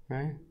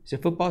 Right? Is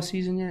it football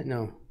season yet?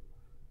 No.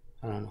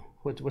 I don't know.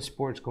 What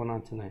sport's going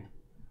on tonight?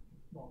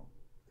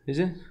 Is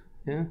it?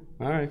 Yeah?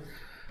 All right.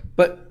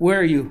 But where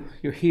are you?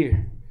 You're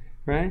here.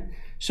 Right?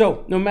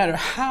 So no matter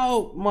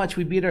how much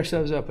we beat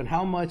ourselves up and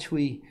how much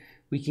we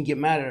can get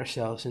mad at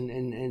ourselves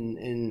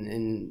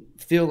and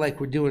feel like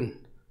we're doing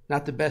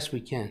not the best we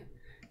can,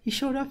 he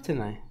showed up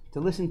tonight to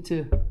listen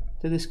to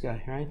this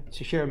guy, right?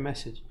 To share a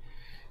message.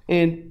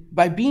 And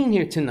by being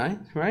here tonight,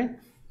 right,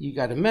 you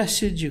got a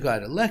message, you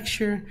got a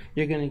lecture,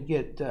 you're going to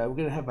get, we're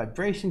going to have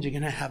vibrations, you're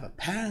going to have a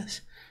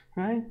pass,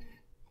 right?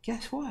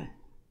 Guess what?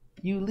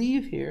 You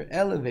leave here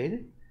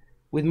elevated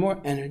with more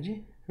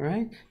energy,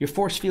 right? Your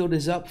force field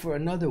is up for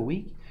another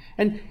week.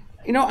 And,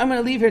 I'm going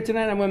to leave here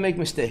tonight, I'm going to make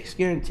mistakes,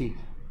 guaranteed.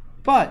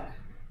 But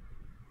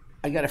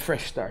I got a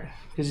fresh start.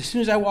 Because as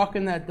soon as I walk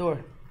in that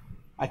door,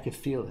 I can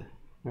feel it,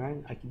 right?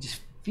 I can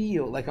just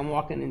feel like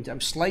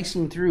I'm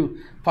slicing through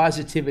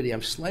positivity.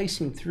 I'm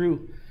slicing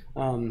through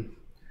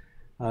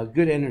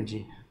good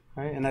energy,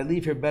 right? And I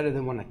leave here better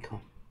than when I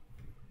come.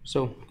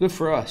 So good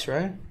for us,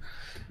 right?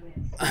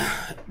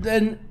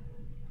 Then,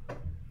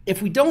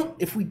 if we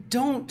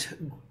don't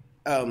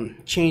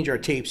change our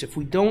tapes, if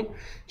we don't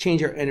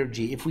change our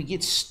energy, if we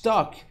get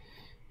stuck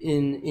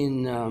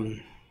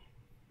in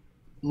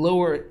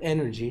lower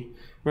energy,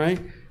 right?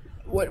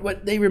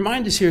 What they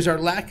remind us here is our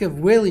lack of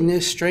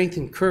willingness, strength,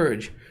 and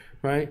courage,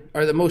 right,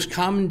 are the most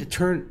common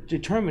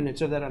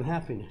determinants of that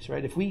unhappiness,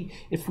 right?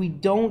 If we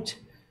don't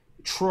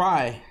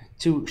try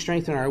to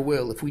strengthen our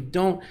will, if we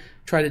don't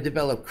try to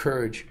develop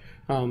courage,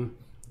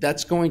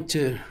 that's going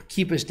to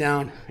keep us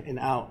down and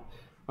out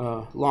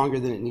longer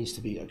than it needs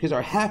to be. Because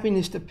our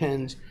happiness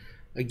depends,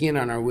 again,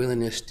 on our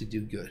willingness to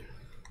do good.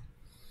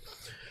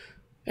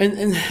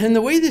 And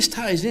the way this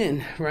ties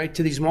in, right,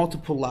 to these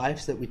multiple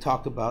lives that we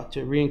talk about,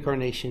 to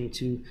reincarnation,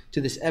 to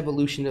this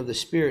evolution of the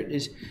spirit,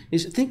 is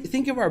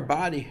think of our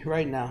body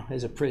right now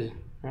as a prison,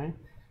 right?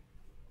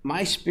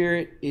 My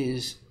spirit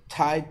is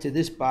tied to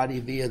this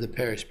body via the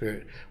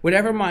perispirit.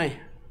 Whatever my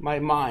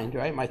mind,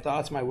 right, my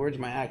thoughts, my words,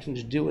 my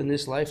actions do in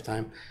this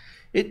lifetime,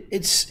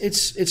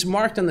 it's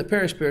marked on the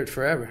perispirit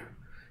forever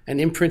and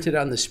imprinted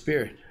on the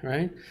spirit,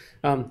 right?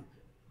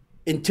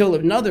 Until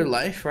another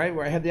life, right,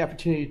 where I have the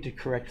opportunity to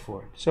correct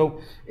for it.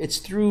 So it's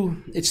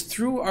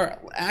through our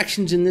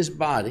actions in this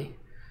body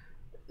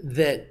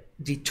that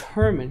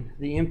determine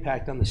the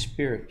impact on the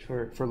spirit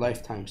for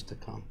lifetimes to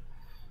come.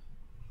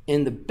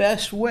 And the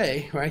best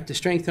way, right, to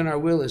strengthen our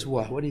will is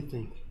what? What do you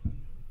think?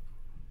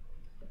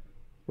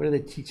 What do they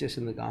teach us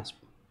in the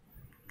gospel?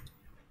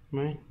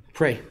 Right?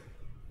 Pray.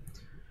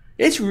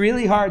 It's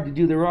really hard to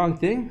do the wrong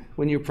thing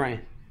when you're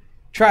praying.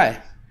 Try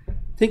it.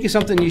 Think of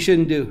something you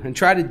shouldn't do and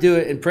try to do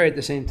it and pray at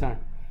the same time.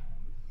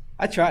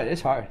 I tried it.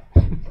 It's hard.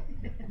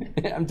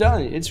 I'm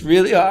telling you, it's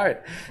really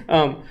hard.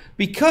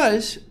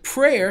 Because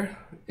prayer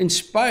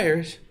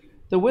inspires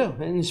the will.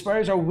 It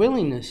inspires our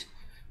willingness,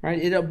 right?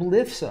 It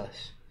uplifts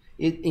us.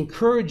 It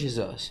encourages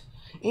us.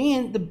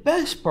 And the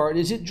best part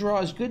is it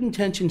draws good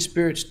intentioned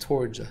spirits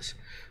towards us.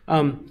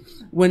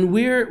 When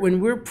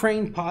we're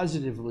praying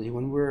positively,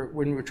 when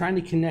we're trying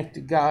to connect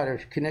to God or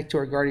connect to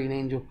our guardian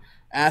angel,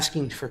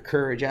 asking for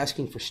courage,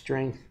 asking for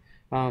strength,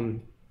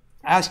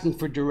 asking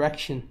for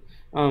direction,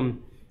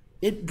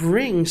 it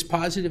brings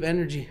positive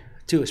energy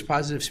to us,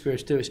 positive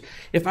spirits to us.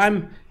 If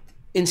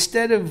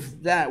instead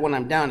of that, when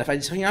I'm down, if I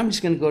just, I'm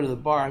just going to go to the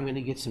bar, I'm going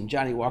to get some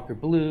Johnny Walker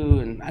Blue,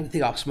 and I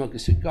think I'll smoke a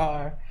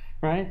cigar,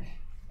 right?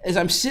 As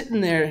I'm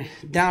sitting there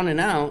down and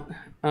out,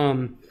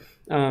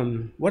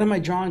 what am I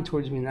drawing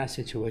towards me in that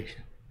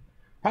situation?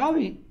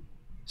 Probably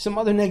some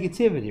other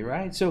negativity,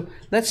 right? So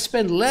let's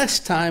spend less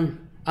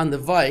time on the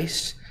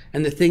vice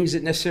and the things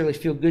that necessarily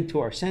feel good to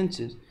our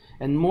senses,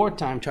 and more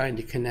time trying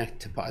to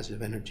connect to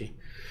positive energy.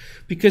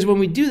 Because when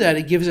we do that,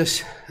 it gives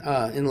us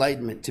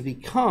enlightenment to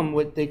become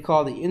what they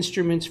call the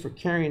instruments for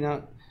carrying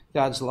out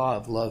God's law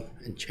of love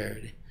and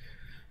charity.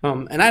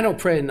 And I don't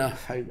pray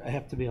enough, I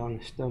have to be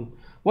honest.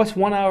 What's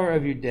 1 hour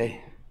of your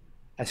day?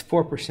 That's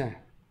 4%,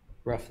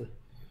 roughly,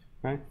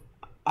 right?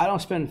 I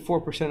don't spend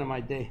 4% of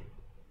my day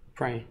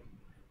praying.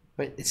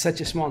 But it's such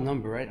a small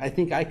number, right? I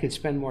think I could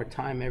spend more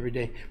time every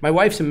day. My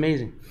wife's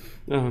amazing.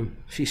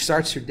 She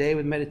starts her day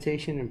with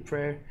meditation and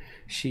prayer.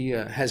 She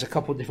has a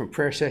couple different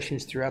prayer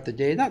sessions throughout the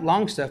day. Not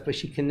long stuff, but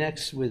she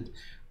connects with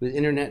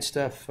internet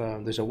stuff.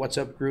 There's a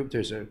WhatsApp group.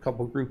 There's a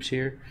couple groups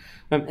here.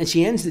 And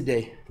she ends the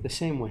day the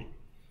same way.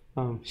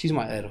 She's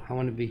my idol. I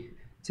want to be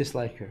just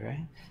like her,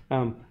 right?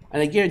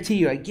 And I guarantee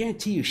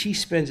you, she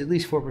spends at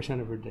least 4%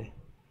 of her day.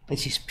 And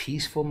she's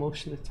peaceful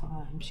most of the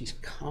time. She's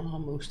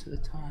calm most of the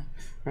time.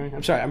 Right?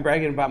 I'm sorry, I'm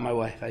bragging about my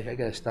wife. I got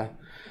to stop.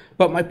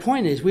 But my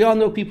point is, we all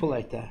know people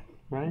like that,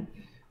 right?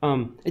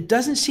 It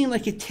doesn't seem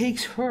like it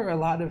takes her a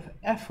lot of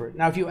effort.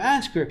 Now, if you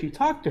ask her, if you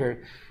talk to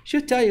her,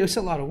 she'll tell you it's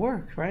a lot of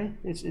work, right?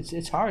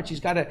 It's hard.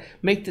 She's got to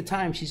make the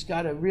time. She's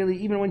got to really,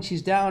 even when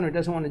she's down or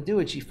doesn't want to do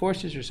it, she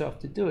forces herself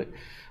to do it.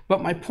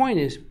 But my point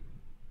is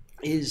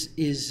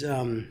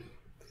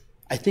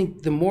I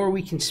think the more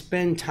we can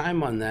spend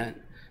time on that,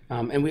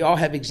 and we all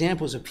have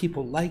examples of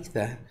people like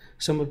that.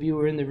 Some of you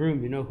are in the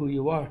room, you know who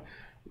you are.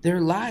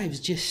 Their lives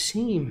just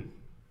seem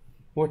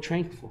more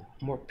tranquil,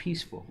 more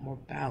peaceful, more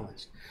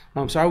balanced.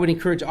 So I would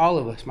encourage all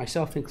of us,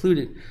 myself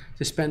included,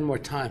 to spend more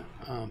time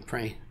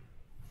praying.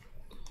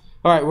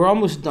 All right, we're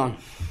almost done.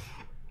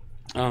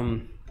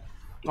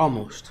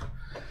 Almost.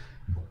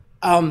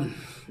 And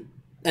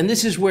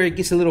this is where it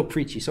gets a little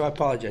preachy, so I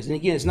apologize. And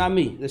again, it's not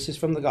me. This is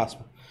from the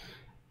gospel.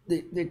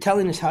 They're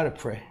telling us how to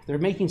pray. They're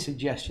making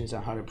suggestions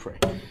on how to pray.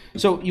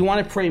 So you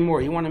want to pray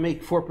more. You want to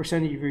make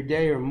 4% of your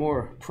day or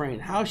more praying.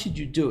 How should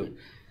you do it?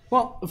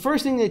 Well, the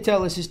first thing they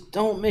tell us is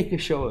don't make a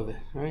show of it.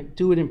 Right?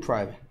 Do it in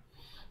private.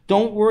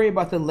 Don't worry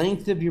about the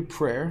length of your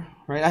prayer.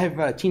 Right? I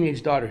have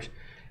teenage daughters,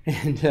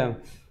 and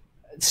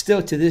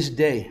still to this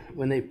day,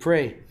 when they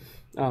pray,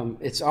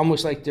 it's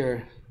almost like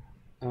they'll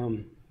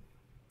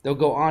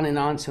go on and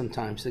on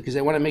sometimes because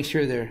they want to make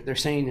sure they're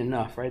saying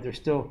enough. Right? They're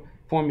still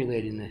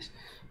formulating this.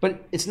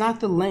 But it's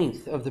not the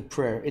length of the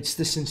prayer, it's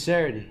the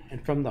sincerity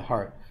and from the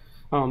heart.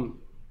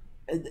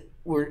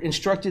 We're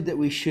instructed that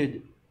we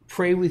should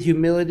pray with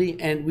humility,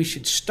 and we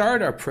should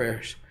start our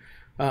prayers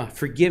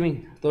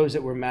forgiving those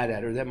that we're mad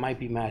at or that might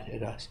be mad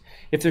at us.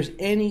 If there's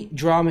any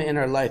drama in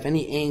our life,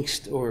 any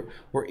angst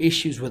or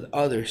issues with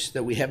others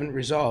that we haven't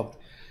resolved,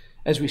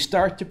 as we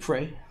start to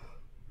pray,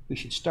 we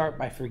should start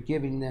by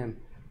forgiving them,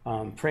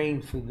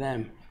 praying for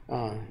them,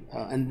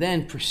 and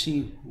then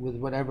proceed with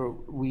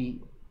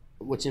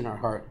what's in our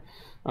heart.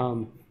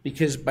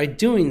 Because by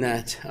doing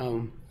that,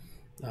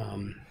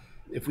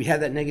 if we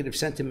have that negative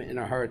sentiment in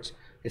our hearts,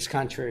 it's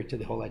contrary to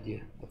the whole idea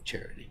of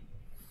charity.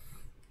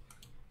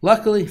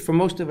 Luckily, for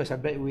most of us, I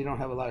bet we don't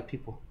have a lot of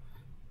people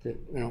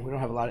we don't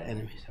have a lot of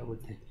enemies, I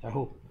would think, I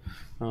hope.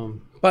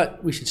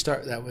 But we should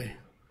start that way.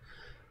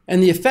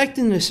 And the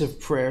effectiveness of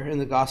prayer in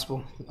the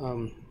gospel,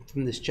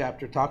 from this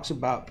chapter talks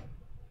about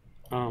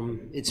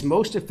it's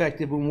most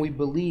effective when we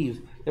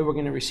believe that we're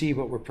going to receive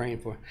what we're praying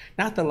for,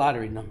 not the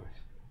lottery numbers,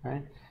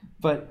 right?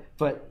 But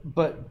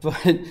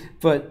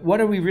what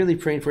are we really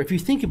praying for? If you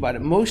think about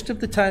it, most of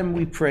the time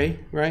we pray,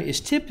 right, is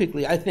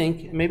typically, I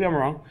think, maybe I'm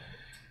wrong,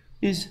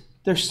 is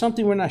there's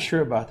something we're not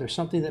sure about. There's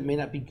something that may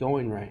not be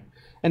going right.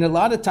 And a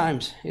lot of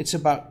times it's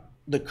about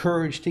the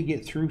courage to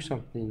get through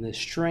something, the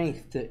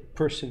strength to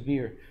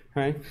persevere,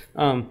 right?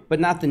 But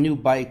not the new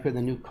bike or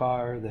the new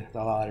car or the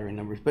lottery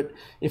numbers. But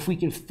if we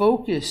can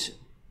focus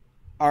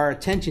our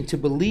attention to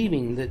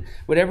believing that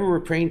whatever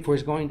we're praying for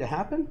is going to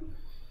happen,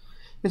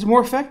 it's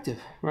more effective,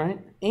 right?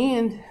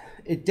 And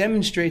it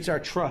demonstrates our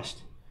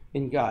trust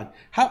in God.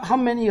 How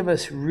many of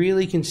us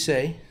really can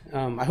say,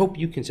 I hope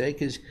you can say,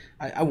 because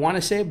I want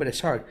to say it, but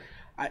it's hard.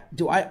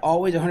 Do I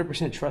always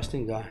 100% trust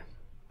in God?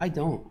 I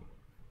don't,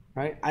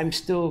 right? I'm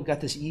still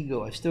got this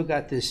ego. I've still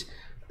got this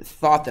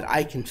thought that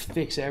I can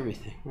fix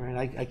everything,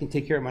 right? I can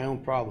take care of my own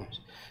problems.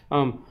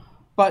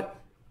 But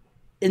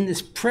in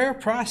this prayer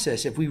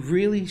process, if we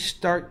really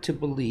start to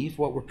believe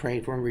what we're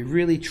praying for and we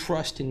really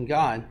trust in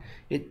God,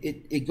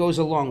 it goes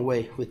a long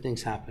way with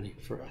things happening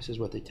for us, is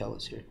what they tell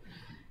us here.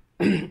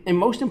 And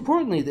most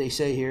importantly, they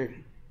say here,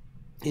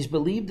 is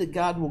believe that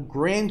God will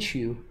grant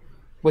you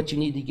what you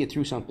need to get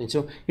through something.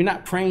 So you're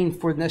not praying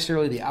for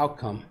necessarily the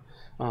outcome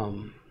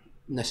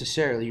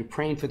necessarily. You're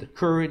praying for the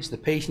courage, the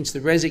patience,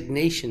 the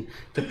resignation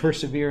to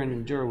persevere and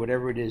endure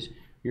whatever it is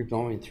you're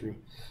going through.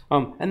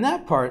 And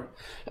that part,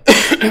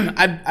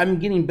 I'm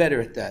getting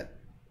better at that.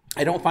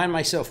 I don't find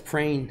myself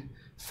praying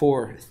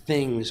for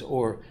things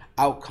or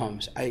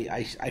outcomes.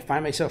 I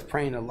find myself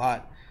praying a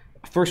lot,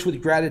 first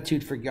with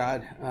gratitude for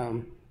God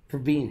for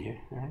being here,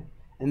 right?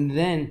 And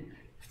then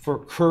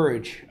for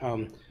courage,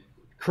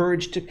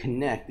 courage to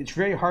connect. It's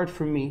very hard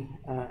for me,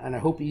 and I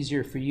hope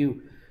easier for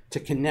you, to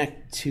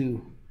connect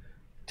to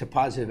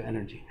positive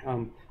energy.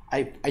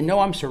 I know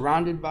I'm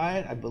surrounded by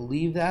it. I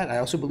believe that. I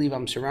also believe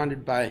I'm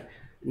surrounded by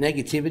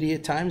negativity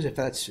at times, if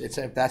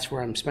that's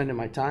where I'm spending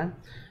my time.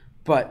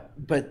 But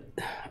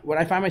what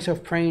I find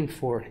myself praying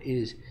for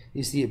is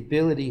the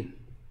ability,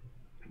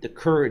 the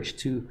courage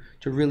to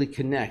really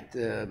connect.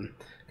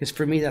 Because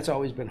for me, that's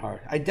always been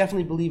hard. I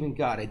definitely believe in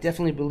God. I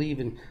definitely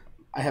believe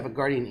I have a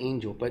guardian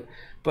angel.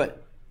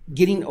 But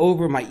getting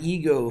over my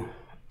ego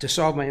to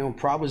solve my own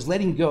problems,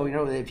 letting go. You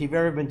know, if you've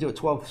ever been to a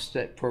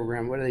 12-step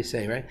program, what do they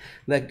say, right?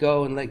 Let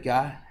go and let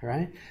God,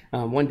 right?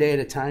 One day at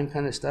a time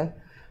kind of stuff.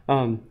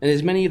 And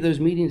as many of those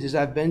meetings as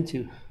I've been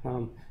to,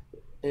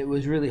 it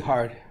was really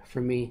hard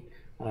for me,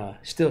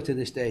 still to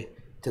this day,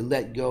 to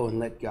let go and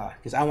let God,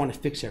 because I want to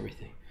fix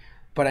everything.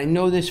 But I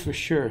know this for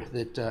sure,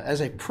 that as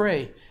I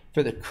pray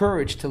for the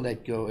courage to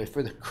let go,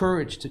 for the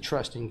courage to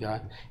trust in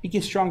God, it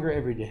gets stronger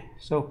every day.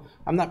 So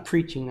I'm not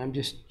preaching, I'm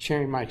just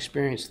sharing my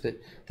experience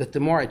that the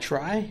more I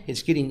try,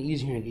 it's getting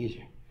easier and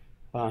easier.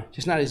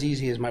 Just not as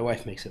easy as my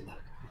wife makes it look,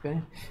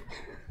 okay?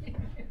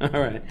 All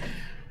right.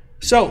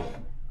 So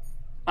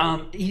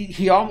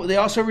they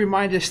also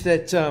remind us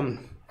that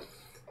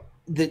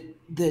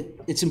that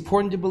it's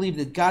important to believe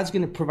that God's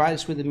going to provide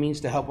us with the means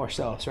to help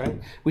ourselves, right?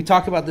 We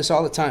talk about this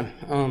all the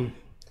time.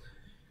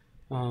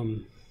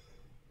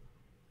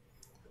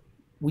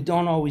 We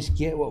don't always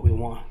get what we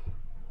want,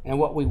 and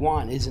what we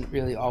want isn't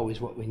really always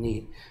what we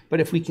need. But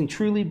if we can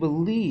truly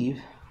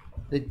believe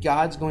that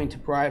God's going to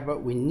provide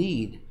what we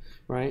need,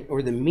 right,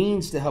 or the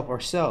means to help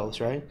ourselves,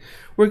 right,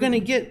 we're going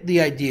to get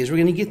the ideas, we're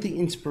going to get the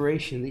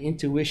inspiration, the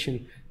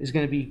intuition is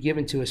going to be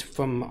given to us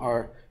from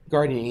our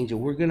guardian angel.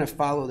 We're going to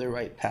follow the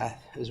right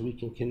path as we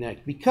can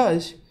connect,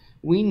 because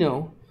we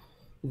know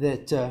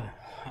that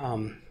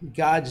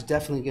God's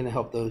definitely going to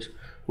help those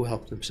who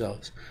help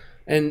themselves.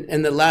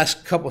 And the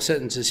last couple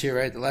sentences here,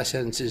 right? The last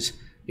sentence is,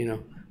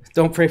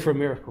 don't pray for a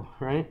miracle,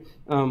 right?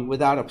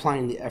 Without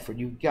applying the effort.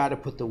 You've got to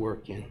put the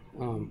work in.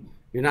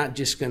 You're not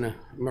just going to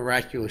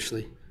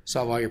miraculously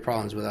solve all your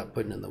problems without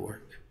putting in the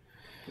work.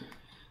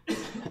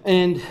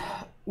 And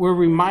we're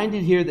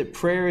reminded here that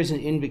prayer is an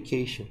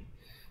invocation.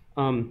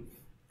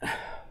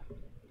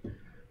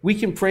 We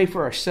can pray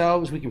for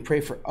ourselves. We can pray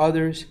for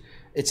others.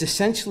 It's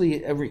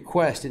essentially a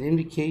request, an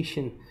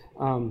invocation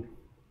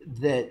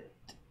that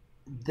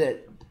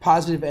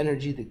positive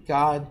energy, that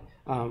God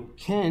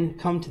can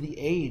come to the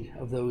aid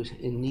of those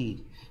in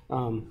need.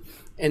 And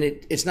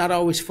it's not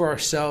always for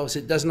ourselves.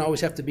 It doesn't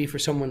always have to be for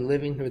someone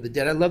living or the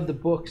dead. I love the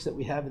books that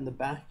we have in the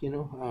back,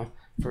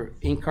 for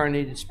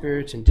incarnated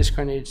spirits and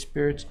discarnated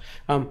spirits.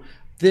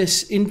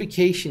 This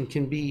invocation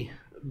can be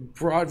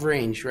broad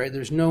range, right?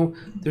 There's no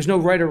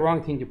right or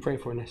wrong thing to pray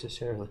for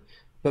necessarily.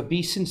 But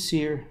be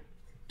sincere.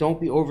 Don't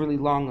be overly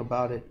long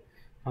about it.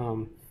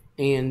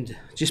 And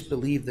just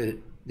believe that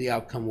the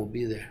outcome will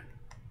be there.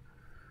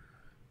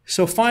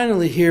 So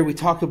finally here we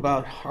talk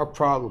about our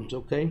problems,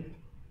 okay?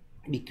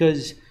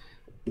 Because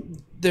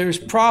there's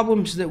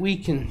problems that we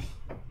can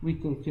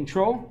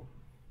control,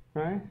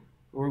 right?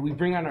 Or we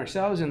bring on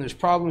ourselves, and there's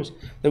problems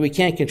that we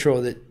can't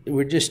control, that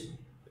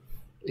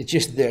it's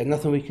just there,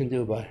 nothing we can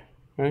do about it,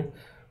 right?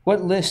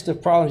 What list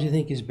of problems do you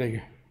think is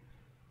bigger?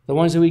 The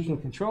ones that we can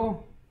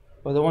control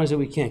or the ones that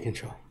we can't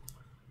control?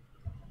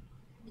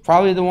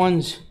 Probably the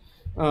ones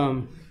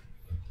that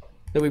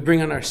we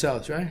bring on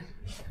ourselves, right?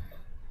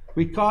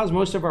 We cause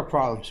most of our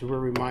problems, we're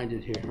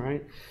reminded here,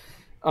 right?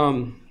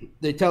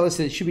 They tell us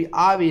that it should be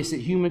obvious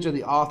that humans are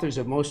the authors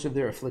of most of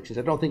their afflictions.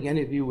 I don't think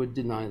any of you would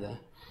deny that.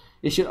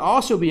 It should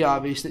also be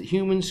obvious that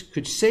humans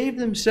could save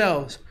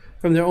themselves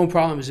from their own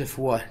problems if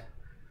what?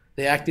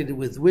 They acted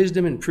with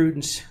wisdom and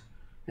prudence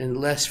and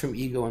less from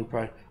ego and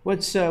pride.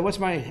 What's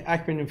my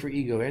acronym for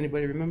ego?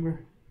 Anybody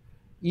remember?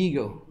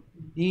 Ego.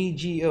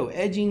 E-G-O.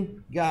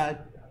 Edging God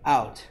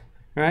out.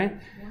 Right?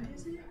 What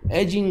is it?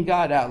 Edging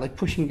God out, like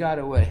pushing God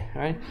away.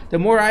 Right? The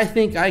more I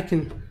think I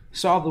can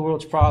solve the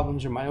world's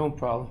problems or my own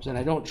problems, and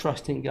I don't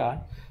trust in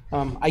God,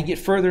 I get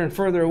further and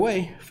further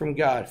away from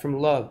God, from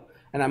love.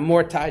 And I'm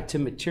more tied to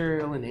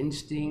material and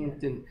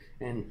instinct,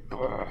 and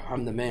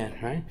I'm the man,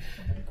 right?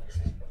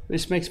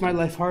 This makes my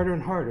life harder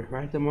and harder,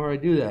 right? The more I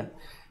do that.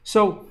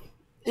 So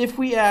if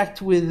we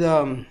act with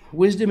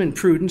wisdom and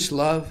prudence,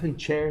 love and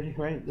charity,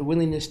 right? The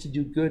willingness to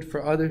do good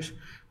for others,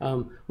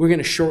 we're going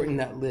to shorten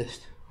that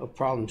list of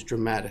problems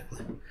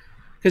dramatically.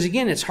 Because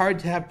again, it's hard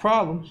to have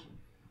problems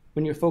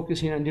when you're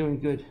focusing on doing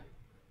good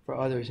for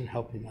others and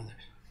helping others.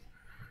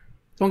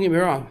 Don't get me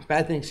wrong,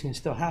 bad things can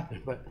still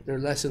happen, but they're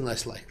less and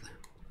less likely.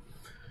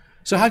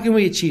 So how can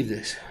we achieve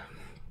this?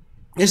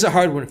 This is a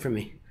hard one for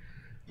me.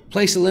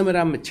 Place a limit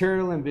on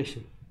material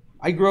ambition.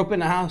 I grew up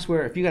in a house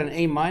where if you got an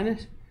A-,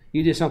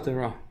 you did something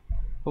wrong.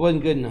 It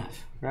wasn't good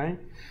enough, right?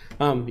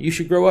 You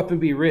should grow up and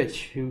be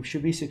rich. You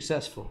should be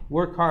successful.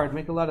 Work hard,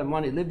 make a lot of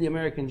money, live the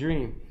American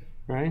dream,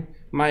 right?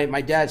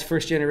 My dad's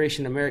first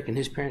generation American.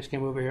 His parents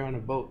came over here on a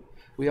boat.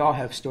 We all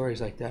have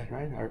stories like that,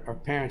 right? Our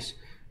parents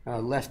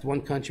left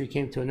one country,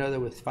 came to another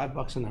with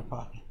 $5 in their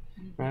pocket,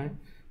 right?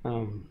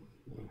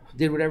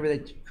 Did whatever they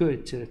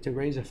could to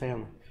raise a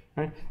family,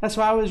 right? That's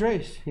why I was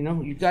raised. You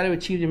know, you've got to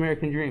achieve the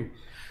American dream.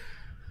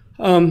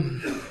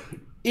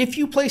 If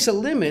you place a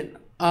limit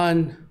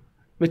on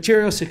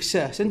material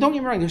success, and don't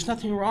get me wrong, there's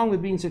nothing wrong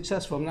with being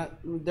successful.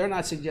 They're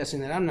not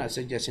suggesting that. I'm not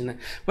suggesting that.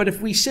 But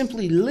if we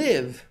simply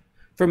live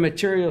for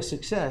material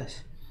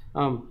success,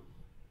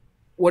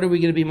 what are we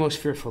going to be most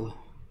fearful of?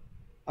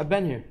 I've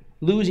been here,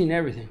 losing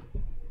everything.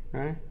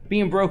 Right?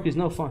 Being broke is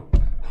no fun,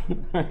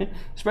 right?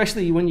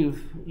 Especially when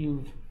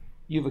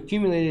you've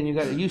accumulated and you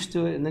got used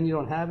to it, and then you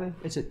don't have it.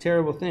 It's a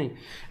terrible thing,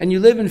 and you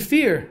live in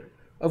fear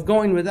of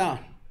going without.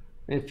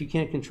 If you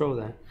can't control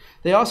that,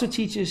 they also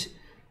teach us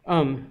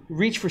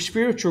reach for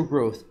spiritual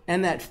growth,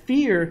 and that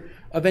fear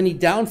of any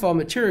downfall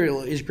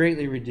material is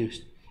greatly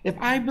reduced. If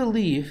I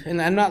believe,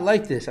 and I'm not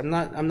like this, I'm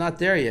not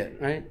there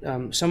yet, right?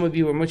 Some of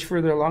you are much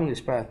further along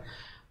this path.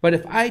 But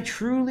if I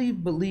truly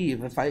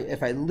believe, if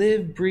I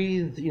live,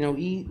 breathe,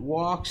 eat,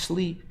 walk,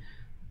 sleep,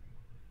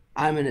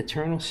 I'm an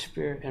eternal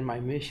spirit, and my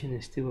mission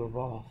is to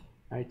evolve,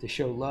 right? To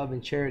show love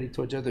and charity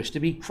towards others, to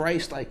be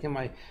Christ-like in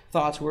my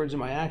thoughts, words, and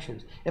my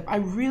actions. If I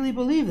really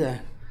believe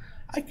that,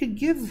 I could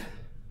give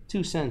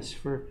 2 cents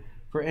for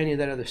any of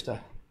that other stuff,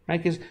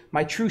 right? Because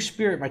my true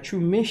spirit, my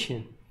true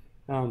mission,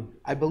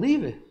 I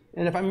believe it.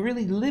 And if I'm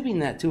really living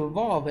that to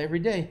evolve every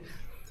day,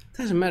 it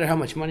doesn't matter how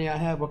much money I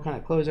have, what kind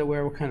of clothes I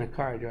wear, what kind of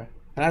car I drive.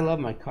 And I love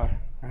my car,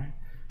 right?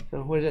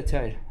 So what does that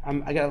tell you?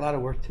 I got a lot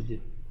of work to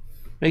do.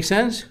 Make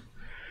sense?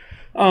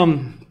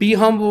 Be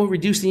humble,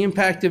 reduce the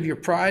impact of your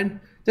pride.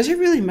 Does it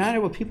really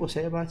matter what people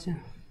say about you?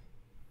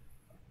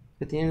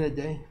 At the end of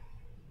the day?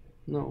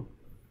 No.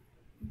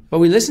 But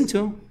we listen to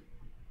them,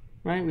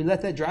 right? We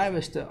let that drive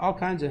us to all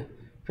kinds of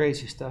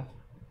crazy stuff.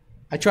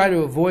 I try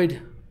to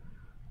avoid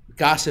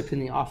gossip in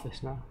the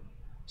office now.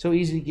 So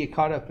easy to get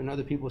caught up in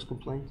other people's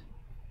complaints.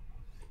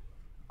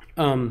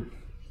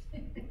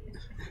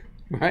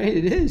 Right?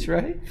 It is,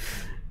 right?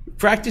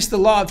 Practice the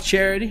law of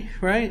charity,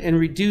 right? And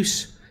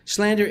reduce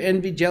slander,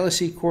 envy,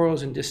 jealousy,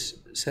 quarrels, and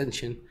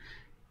dissension.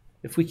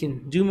 If we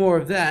can do more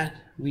of that,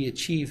 we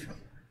achieve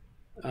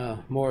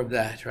more of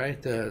that,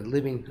 right?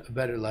 Living a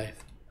better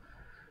life.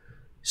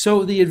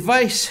 So the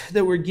advice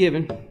that we're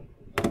given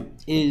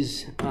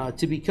is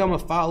to become a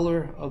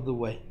follower of the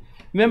way.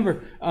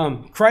 Remember,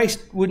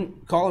 Christ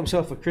wouldn't call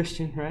himself a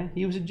Christian, right?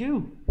 He was a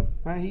Jew,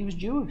 right? He was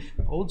Jewish,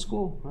 old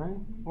school, right?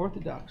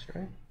 Orthodox,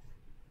 right?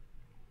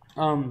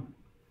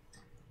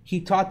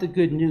 He taught the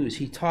good news.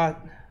 He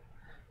taught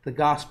the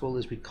gospel,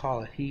 as we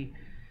call it.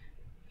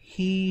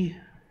 He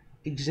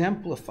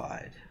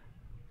exemplified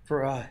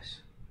for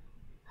us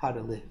how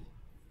to live.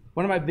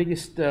 One of my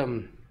biggest,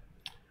 I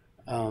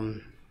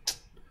don't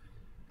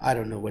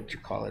know what you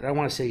call it. I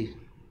want to say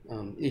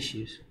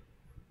issues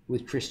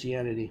with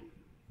Christianity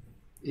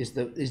is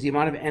the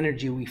amount of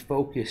energy we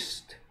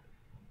focused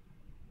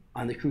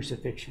on the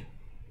crucifixion,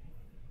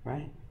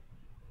 right?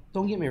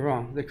 Don't get me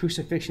wrong, the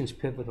crucifixion is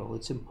pivotal.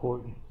 It's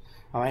important.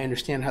 I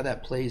understand how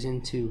that plays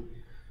into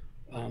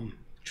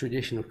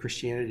traditional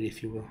Christianity,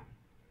 if you will.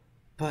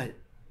 But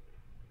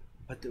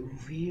the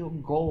real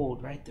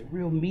gold, right, the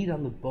real meat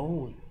on the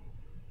bone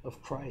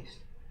of Christ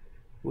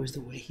was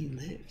the way he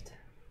lived,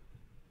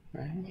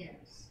 right?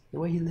 Yes. The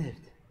way he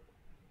lived.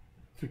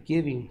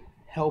 Forgiving,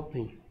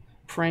 helping,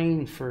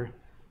 praying for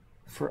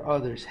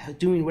others,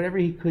 doing whatever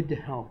he could to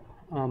help.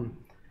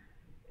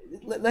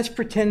 let's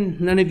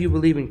pretend none of you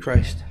believe in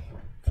Christ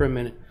for a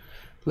minute.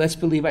 Let's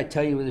believe I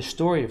tell you the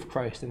story of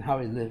Christ and how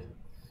he lived,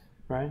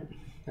 right?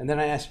 And then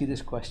I ask you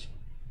this question.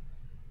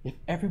 If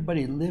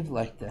everybody lived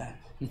like that,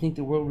 you think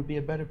the world would be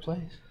a better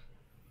place?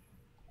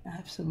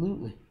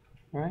 Absolutely,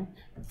 right?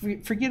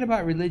 Forget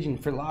about religion,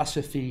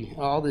 philosophy,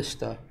 all this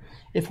stuff.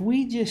 If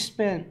we just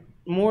spent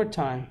more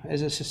time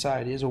as a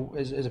society, as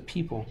a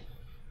people,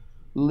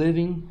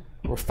 living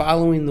or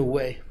following the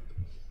way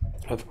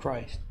of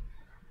Christ,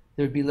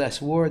 there would be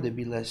less war, there'd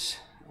be less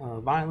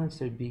violence,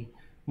 there'd be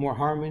more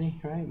harmony,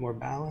 right? More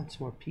balance,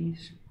 more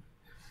peace.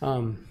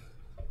 It'd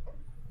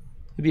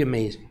be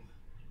amazing,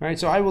 right?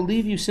 So I will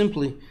leave you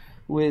simply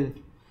with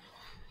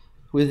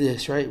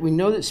this, right? We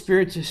know that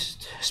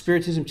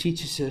Spiritism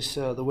teaches us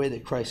the way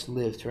that Christ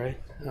lived, right?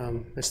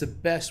 That's the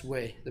best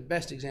way, the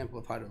best example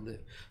of how to live.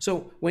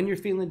 So when you're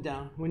feeling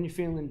down, when you're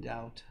feeling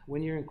doubt,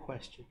 when you're in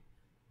question,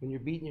 when you're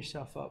beating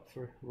yourself up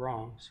for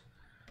wrongs,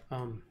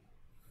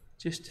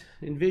 just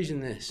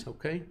envision this,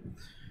 okay?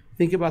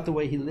 Think about the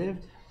way he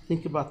lived.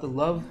 Think about the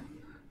love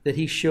that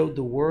he showed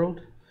the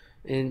world,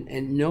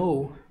 and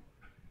know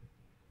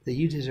that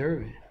you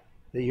deserve it,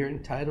 that you're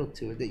entitled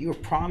to it, that you're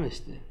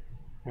promised it,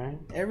 right?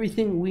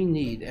 Everything we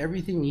need,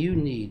 everything you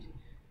need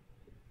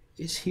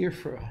is here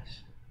for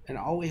us. And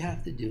all we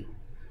have to do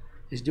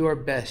is do our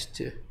best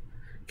to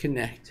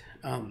connect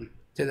to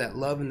that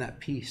love and that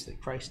peace that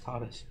Christ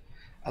taught us.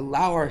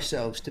 Allow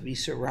ourselves to be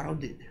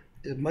surrounded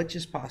as much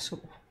as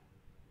possible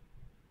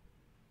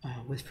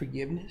with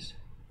forgiveness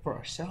for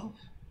ourselves,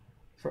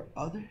 for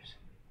others,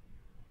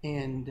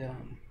 and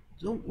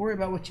don't worry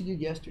about what you did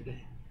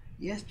yesterday.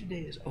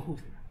 Yesterday is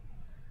over.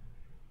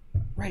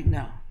 Right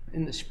now,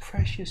 in this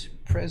precious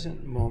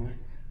present moment,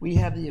 we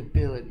have the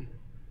ability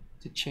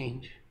to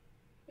change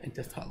and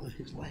to follow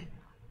his light.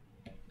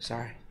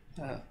 Sorry.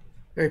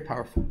 Very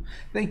powerful.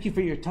 Thank you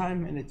for your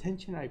time and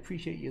attention. I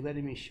appreciate you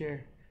letting me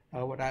share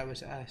what I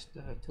was asked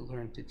to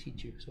learn, to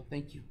teach you. So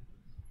thank you.